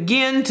can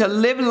begin to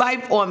live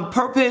life on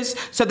purpose,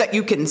 so that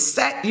you can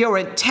set your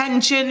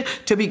intention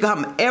to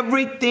become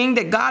everything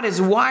that God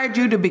has wired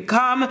you to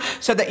become,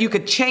 so that you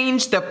could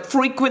change the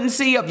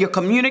frequency of your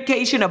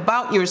communication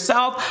about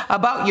yourself,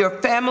 about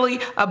your family,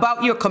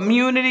 about your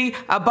community,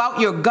 about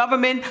your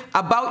government,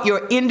 about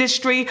your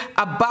industry,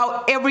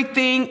 about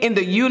everything in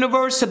the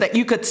universe, so that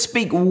you could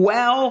speak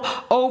well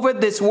over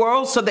this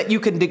world, so that you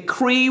can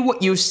decree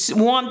what you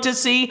want to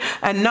see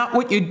and not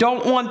what you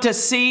don't want to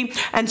see,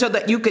 and so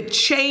that you could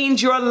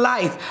change your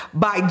life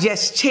by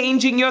just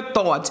changing your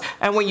thoughts.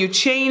 And when you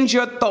change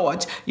your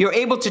thoughts, you're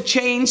able to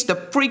change the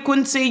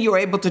frequency, you're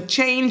able to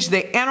change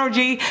the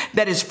energy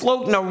that is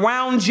floating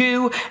around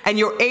you, and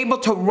you're able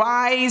to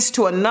rise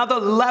to another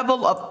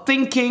level of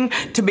thinking,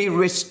 to be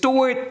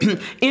restored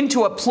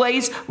into a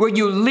place where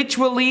you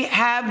literally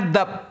have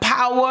the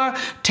power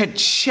to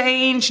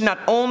change not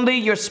only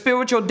your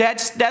spiritual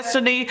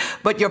destiny,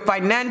 but your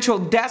financial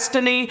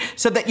destiny,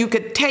 so that you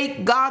could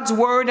take God's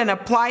word and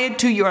apply it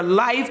to your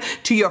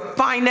life, to your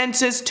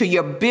finances, to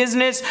your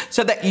business,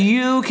 so that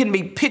you can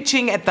be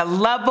pitching at the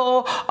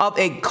level of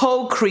a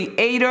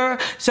co-creator,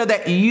 so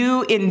that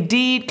you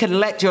indeed can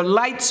let your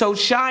light so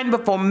shine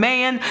before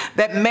man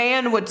that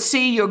man would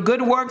see your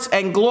good works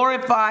and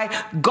glorify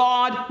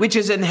God which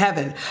is in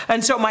heaven.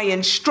 And so my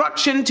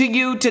instruction to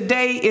you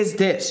today is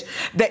this,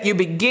 that you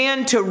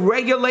begin to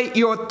regulate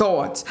your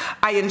thoughts.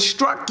 I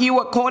instruct you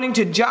according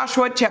to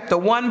Joshua chapter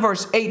 1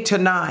 verse 8 to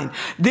 9.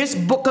 This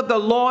book of the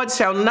Lord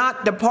shall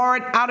not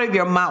depart out of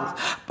your mouth,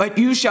 but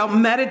you shall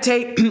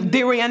meditate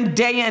therein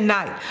day and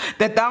night,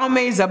 that thou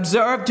mayest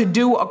observe to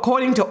do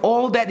according to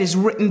all that is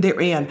written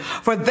therein.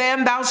 For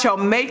then thou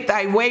shalt make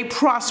thy way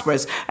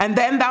prosperous, and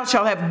then thou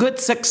shalt have good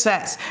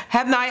success.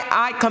 Have not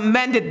I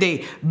commended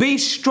thee? Be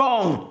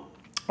strong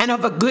and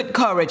of a good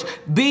courage.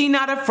 Be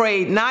not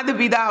afraid, neither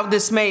be thou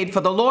dismayed, for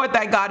the Lord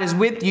thy God is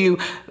with you,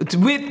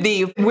 with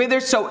thee,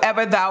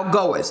 whithersoever thou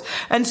goest.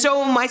 And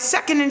so my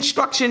second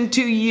instruction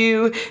to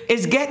you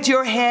is get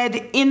your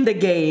head in the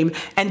game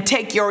and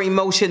take your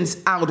emotions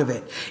out of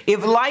it.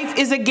 If life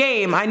is a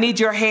game, I need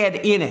your head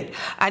in it.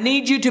 I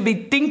need you to be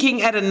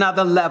thinking at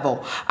another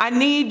level. I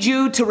need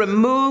you to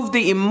remove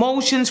the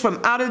emotions from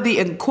out of the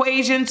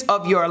equations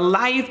of your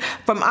life,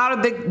 from out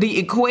of the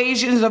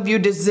equations of your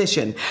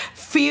decision.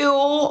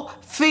 Feel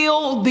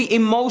the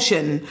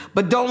emotion,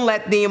 but don't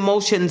let the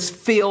emotions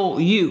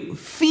feel you.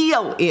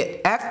 Feel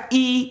it,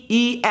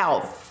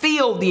 F-E-E-L.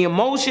 Feel the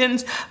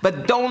emotions,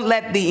 but don't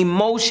let the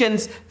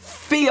emotions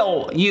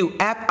feel you,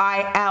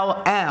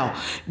 F-I-L-L.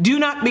 Do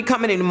not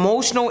become an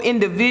emotional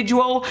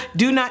individual.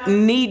 Do not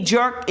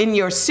knee-jerk in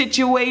your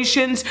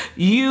situations.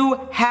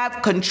 You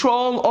have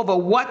control over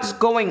what's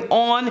going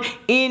on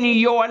in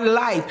your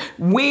life.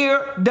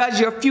 Where does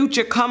your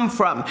future come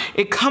from?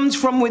 It comes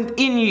from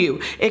within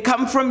you. It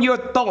comes from your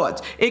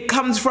thoughts. It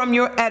comes from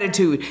your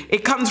attitude.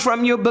 It comes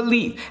from your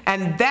belief.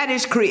 And that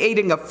is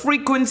creating a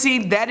frequency,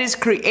 that is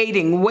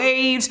creating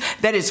waves,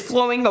 that is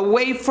flowing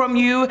away from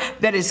you,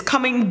 that is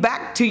coming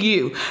back to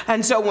you.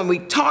 And so when we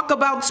talk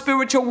about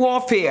spiritual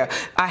warfare,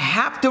 I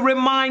have to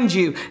remind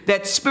you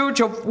that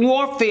spiritual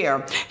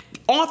warfare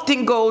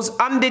often goes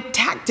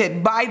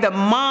undetected by the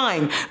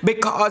mind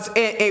because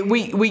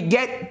we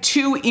get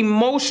too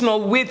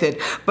emotional with it.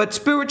 But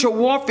spiritual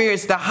warfare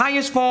is the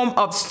highest form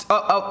of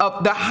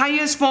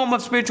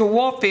spiritual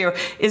warfare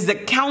is the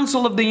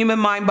counsel of the human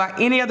mind by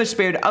any other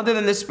spirit other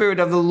than the Spirit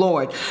of the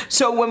Lord.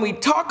 So when we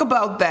talk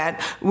about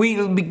that,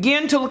 we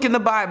begin to look in the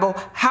Bible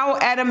how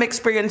Adam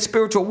experienced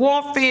spiritual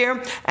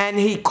warfare, and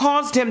he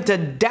caused him to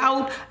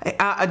doubt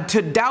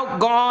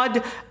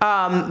God,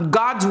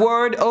 God's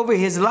word over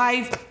his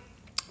life.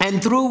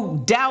 And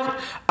through doubt,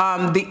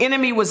 the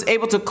enemy was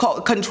able to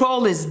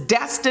control his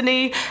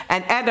destiny.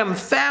 And Adam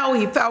fell.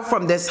 He fell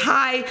from this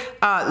high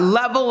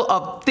level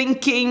of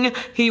thinking.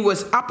 He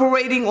was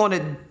operating on a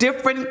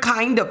different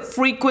kind of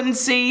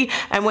frequency.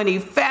 And when he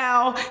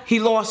fell, he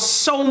lost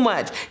so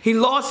much. He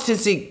lost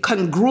his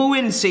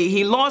congruency.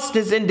 He lost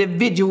his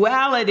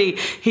individuality.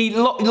 He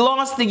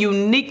lost the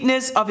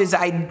uniqueness of his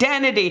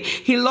identity.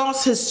 He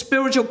lost his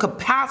spiritual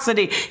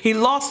capacity. He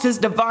lost his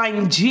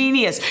divine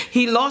genius.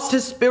 He lost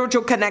his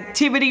spiritual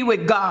connectivity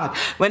with God.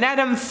 When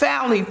Adam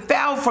fell, he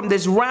fell from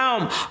this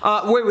realm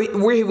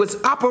where he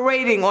was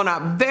operating on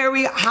a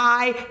very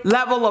high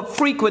level of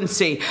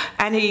frequency,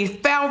 and he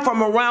fell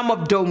from a realm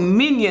of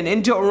dominion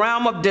into a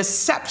realm of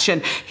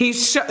deception. He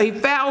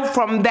fell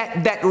from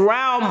that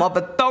realm of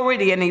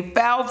authority, and he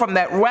fell from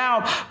that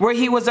realm where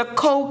he was a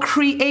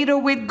co-creator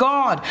with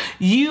God.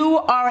 You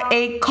are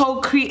a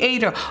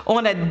co-creator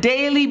on a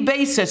daily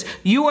basis.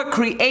 You are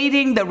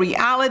creating the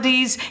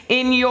realities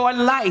in your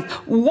life.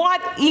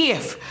 What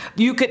if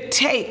you could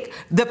take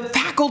the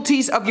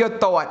faculties of your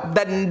thought,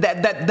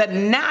 the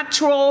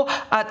natural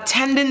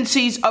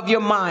tendencies of your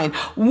mind?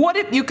 What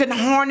if you can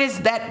harness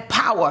that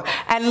power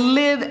and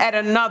live at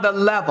another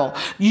level?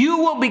 You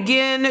will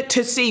begin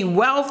to see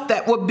wealth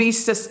that will will be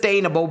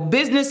sustainable,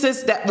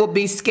 businesses that will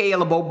be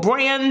scalable,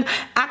 brand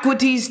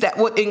equities that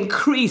will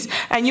increase,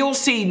 and you'll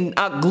see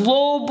a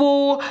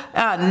global,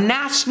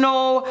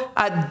 national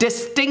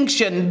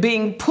distinction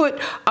being put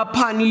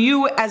upon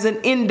you as an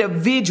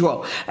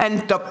individual.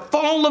 And the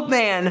fall of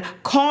man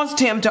caused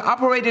him to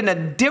operate in a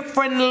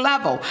different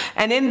level.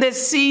 And in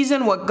this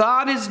season, what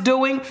God is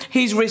doing,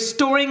 he's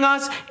restoring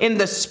us in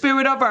the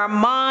spirit of our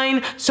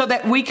mind so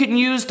that we can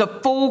use the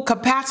full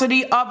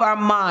capacity of our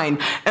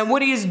mind. And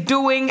what he is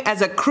doing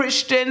as a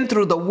Christian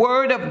through the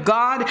word of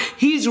God,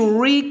 he's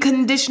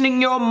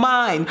reconditioning your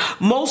mind.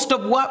 Most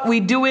of what we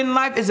do in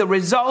life is a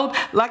result,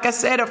 like I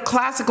said, of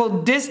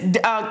classical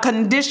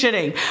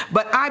conditioning.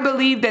 But I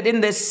believe that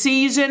in this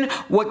season,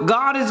 what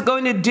God is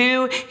going to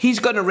do, he's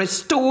going to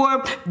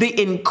restore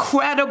the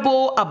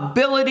incredible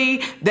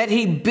ability that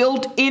he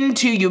built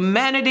into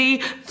humanity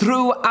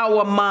through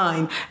our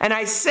mind. And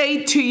I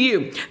say to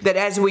you that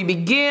as we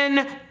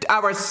begin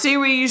our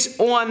series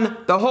on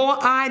the whole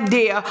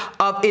idea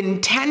of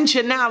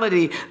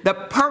intentionality, the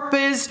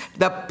purpose,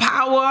 the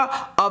power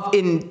of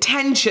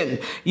intention,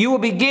 you will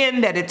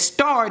begin that it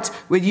starts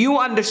with you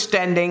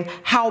understanding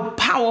how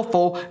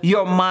powerful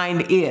your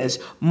mind is.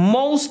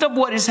 Most of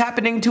what is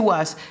happening to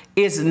us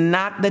is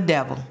not the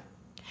devil.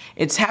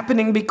 It's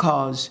happening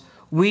because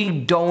we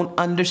don't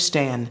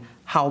understand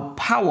how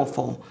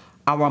powerful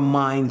our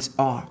minds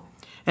are.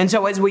 And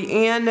so as we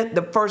end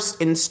the first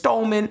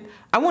installment,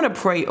 I want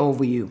to pray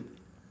over you.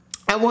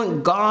 I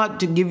want God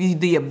to give you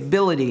the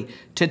ability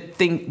to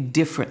think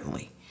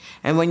differently.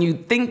 And when you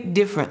think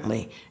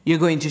differently, you're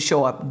going to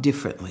show up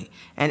differently.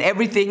 And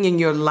everything in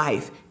your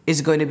life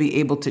is going to be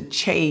able to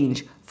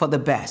change for the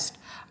best.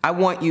 I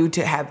want you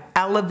to have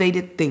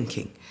elevated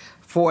thinking.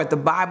 For the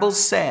Bible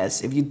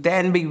says, if you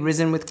then be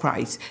risen with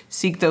Christ,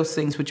 seek those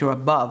things which are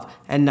above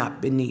and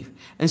not beneath.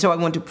 And so I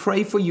want to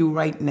pray for you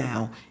right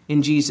now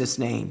in Jesus'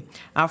 name.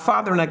 Our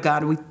Father and our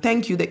God, we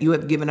thank you that you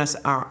have given us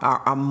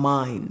our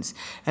minds.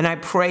 And I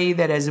pray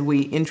that as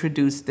we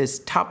introduce this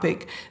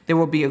topic, there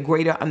will be a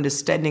greater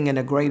understanding and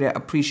a greater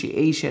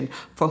appreciation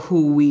for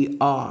who we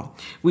are.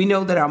 We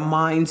know that our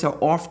minds are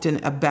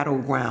often a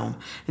battleground.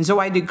 And so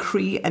I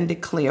decree and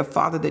declare,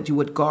 Father, that you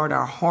would guard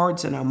our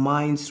hearts and our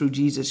minds through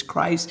Jesus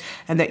Christ,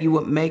 and that you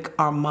would make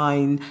our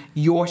mind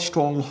your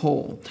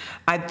stronghold.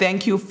 I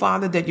thank you,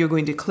 Father, that you're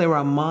going to clear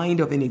our mind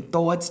of any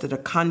thoughts that are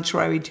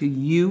contrary to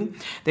you,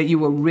 that you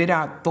will rid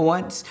our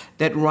thoughts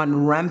that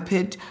run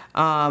rampant,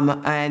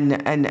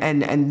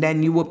 and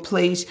then you will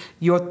place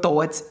your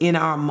thoughts in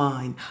our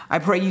mind. I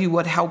pray you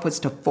would help us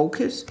to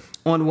focus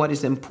on what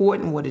is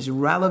important, what is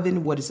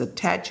relevant, what is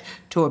attached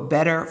to a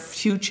better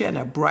future and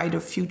a brighter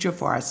future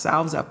for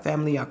ourselves, our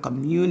family, our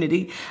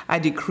community. I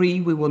decree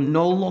we will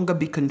no longer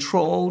be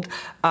controlled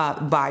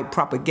by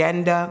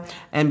propaganda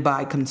and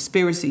by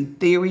conspiracy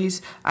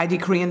theories. I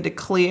decree and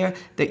declare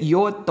that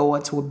your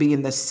thoughts will be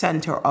in the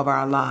center of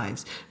our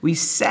lives. We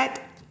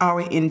set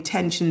our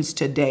intentions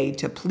today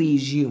to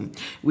please you.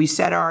 We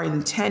set our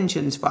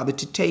intentions, Father,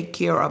 to take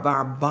care of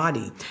our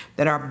body,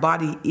 that our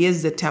body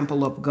is the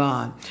temple of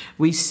God.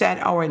 We set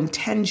our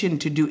intention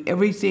to do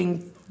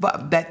everything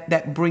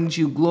that brings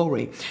you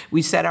glory.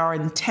 We set our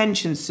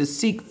intentions to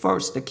seek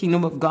first the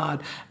kingdom of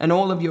God and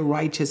all of your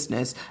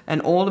righteousness,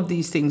 and all of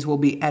these things will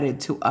be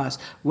added to us,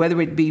 whether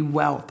it be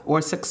wealth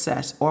or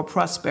success or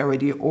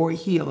prosperity or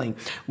healing,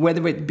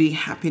 whether it be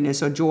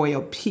happiness or joy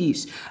or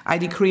peace. I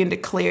decree and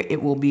declare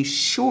it will be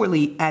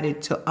surely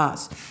added to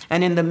us.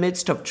 And in the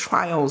midst of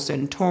trials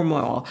and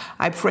turmoil,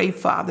 I pray,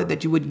 Father,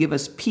 that you would give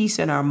us peace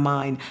in our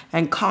mind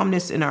and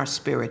calmness in our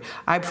spirit.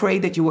 I pray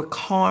that you would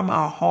calm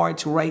our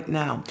hearts right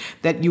now,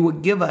 that you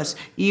would give us,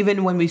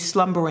 even when we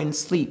slumber and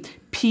sleep,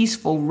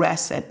 peaceful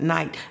rest at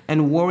night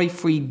and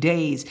worry-free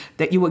days,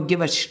 that you would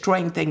give us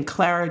strength and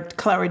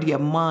clarity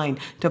of mind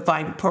to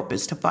find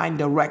purpose, to find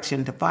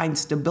direction, to find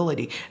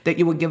stability, that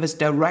you would give us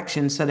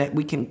direction so that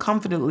we can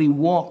comfortably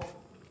walk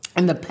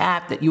in the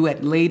path that you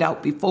had laid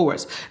out before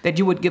us, that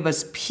you would give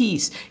us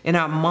peace in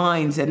our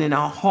minds and in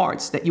our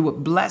hearts, that you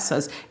would bless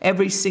us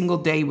every single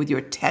day with your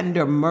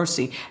tender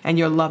mercy and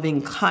your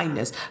loving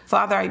kindness.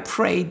 Father, I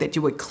pray that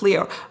you would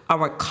clear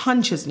our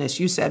consciousness.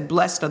 You said,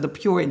 blessed are the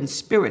pure in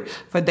spirit,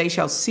 for they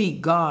shall see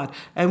God.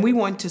 And we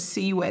want to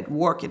see you at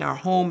work in our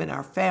home and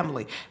our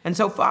family. And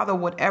so, Father,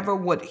 whatever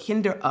would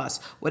hinder us,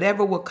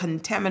 whatever would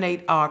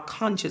contaminate our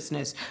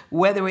consciousness,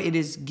 whether it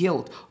is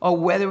guilt or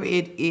whether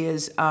it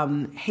is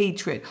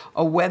hatred,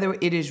 or whether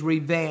it is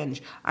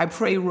revenge, I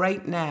pray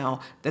right now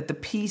that the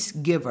peace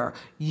giver,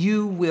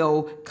 you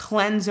will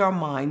cleanse our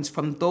minds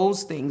from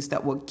those things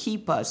that will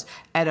keep us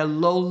at a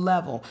low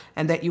level,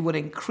 and that you would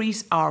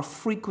increase our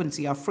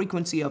frequency of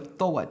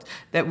thought,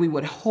 that we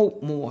would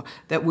hope more,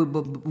 that we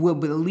will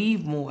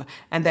believe more,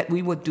 and that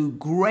we would do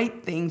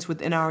great things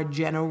within our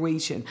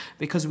generation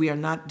because we are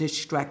not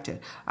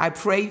distracted. I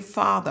pray,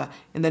 Father,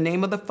 in the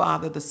name of the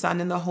Father, the Son,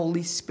 and the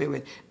Holy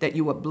Spirit, that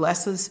you would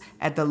bless us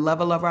at the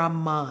level of our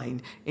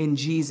mind. In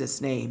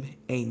Jesus' name,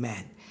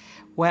 amen.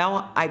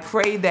 Well, I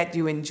pray that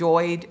you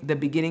enjoyed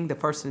the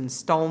first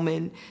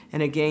installment.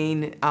 And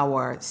again,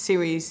 our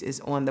series is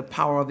on the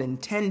power of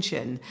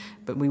intention,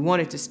 but we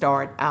wanted to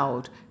start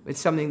out with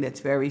something that's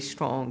very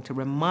strong to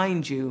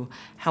remind you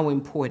how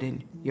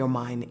important your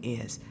mind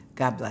is.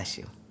 God bless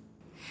you.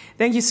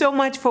 Thank you so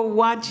much for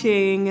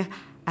watching.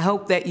 I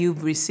hope that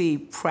you've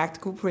received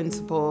practical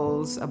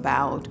principles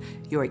about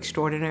your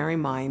extraordinary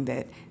mind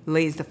that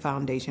lays the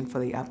foundation for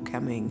the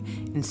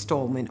upcoming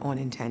installment on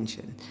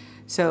intention.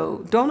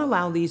 So don't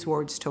allow these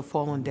words to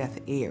fall on deaf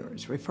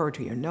ears. Refer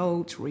to your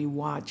notes,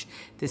 rewatch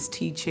this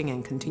teaching,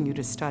 and continue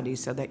to study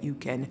so that you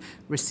can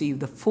receive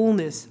the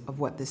fullness of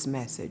what this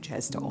message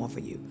has to offer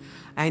you.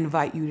 I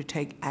invite you to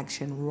take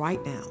action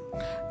right now.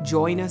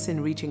 Join us in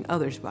reaching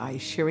others by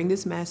sharing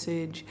this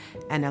message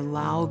and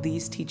allow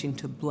these teachings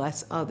to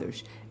bless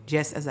others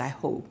just as I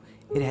hope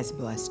it has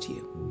blessed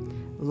you.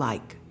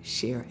 Like,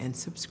 share, and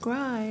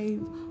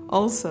subscribe.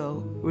 Also,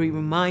 we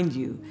remind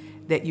you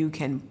that you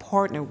can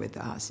partner with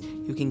us.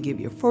 You can give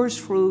your first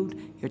fruit,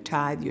 your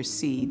tithe, your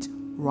seeds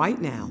right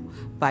now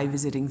by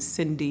visiting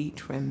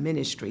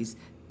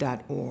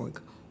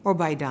cindytrimmministries.org or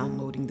by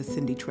downloading the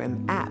Cindy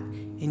Trimm app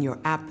in your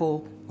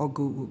Apple or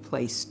Google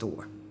Play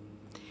Store.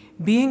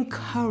 Be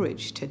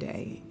encouraged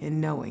today in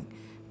knowing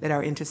that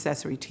our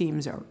intercessory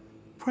teams are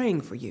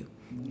praying for you.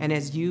 And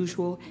as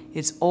usual,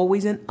 it's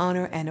always an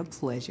honor and a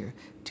pleasure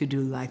to do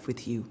life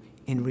with you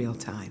in real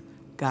time.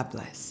 God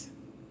bless.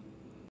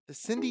 The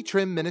Cindy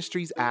Trimm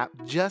Ministries app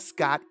just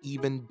got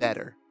even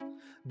better.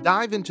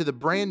 Dive into the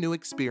brand new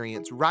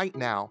experience right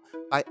now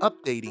by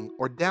updating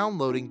or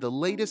downloading the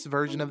latest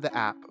version of the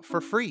app for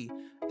free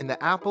in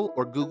the Apple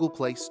or Google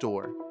Play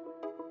Store.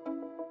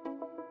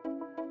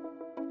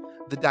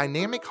 The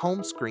dynamic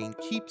home screen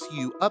keeps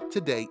you up to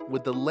date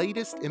with the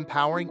latest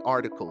empowering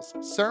articles,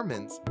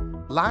 sermons,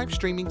 live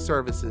streaming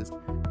services,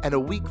 and a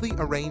weekly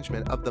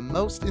arrangement of the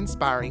most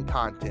inspiring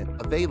content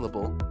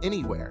available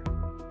anywhere.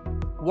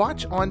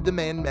 Watch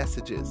on-demand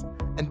messages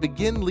and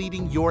begin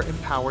leading your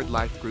empowered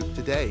life group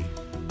today.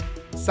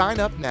 Sign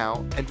up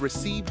now and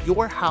receive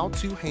your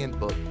how-to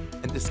handbook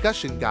and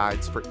discussion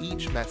guides for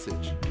each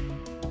message.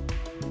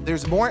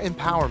 There's more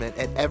empowerment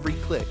at every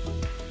click.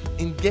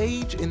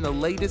 Engage in the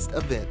latest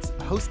events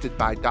hosted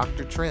by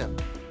Dr. Trimm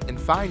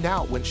and find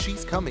out when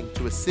she's coming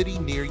to a city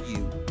near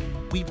you.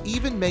 We've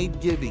even made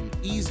giving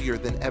easier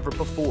than ever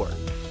before.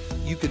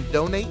 You can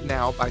donate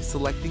now by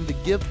selecting the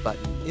Give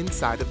button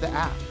inside of the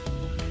app.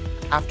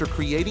 After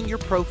creating your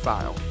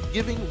profile,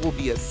 giving will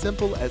be as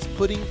simple as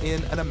putting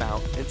in an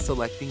amount and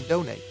selecting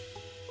Donate.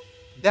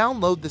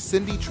 Download the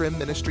Cindy Trimm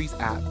Ministries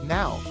app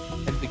now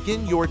and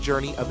begin your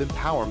journey of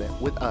empowerment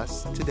with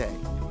us today.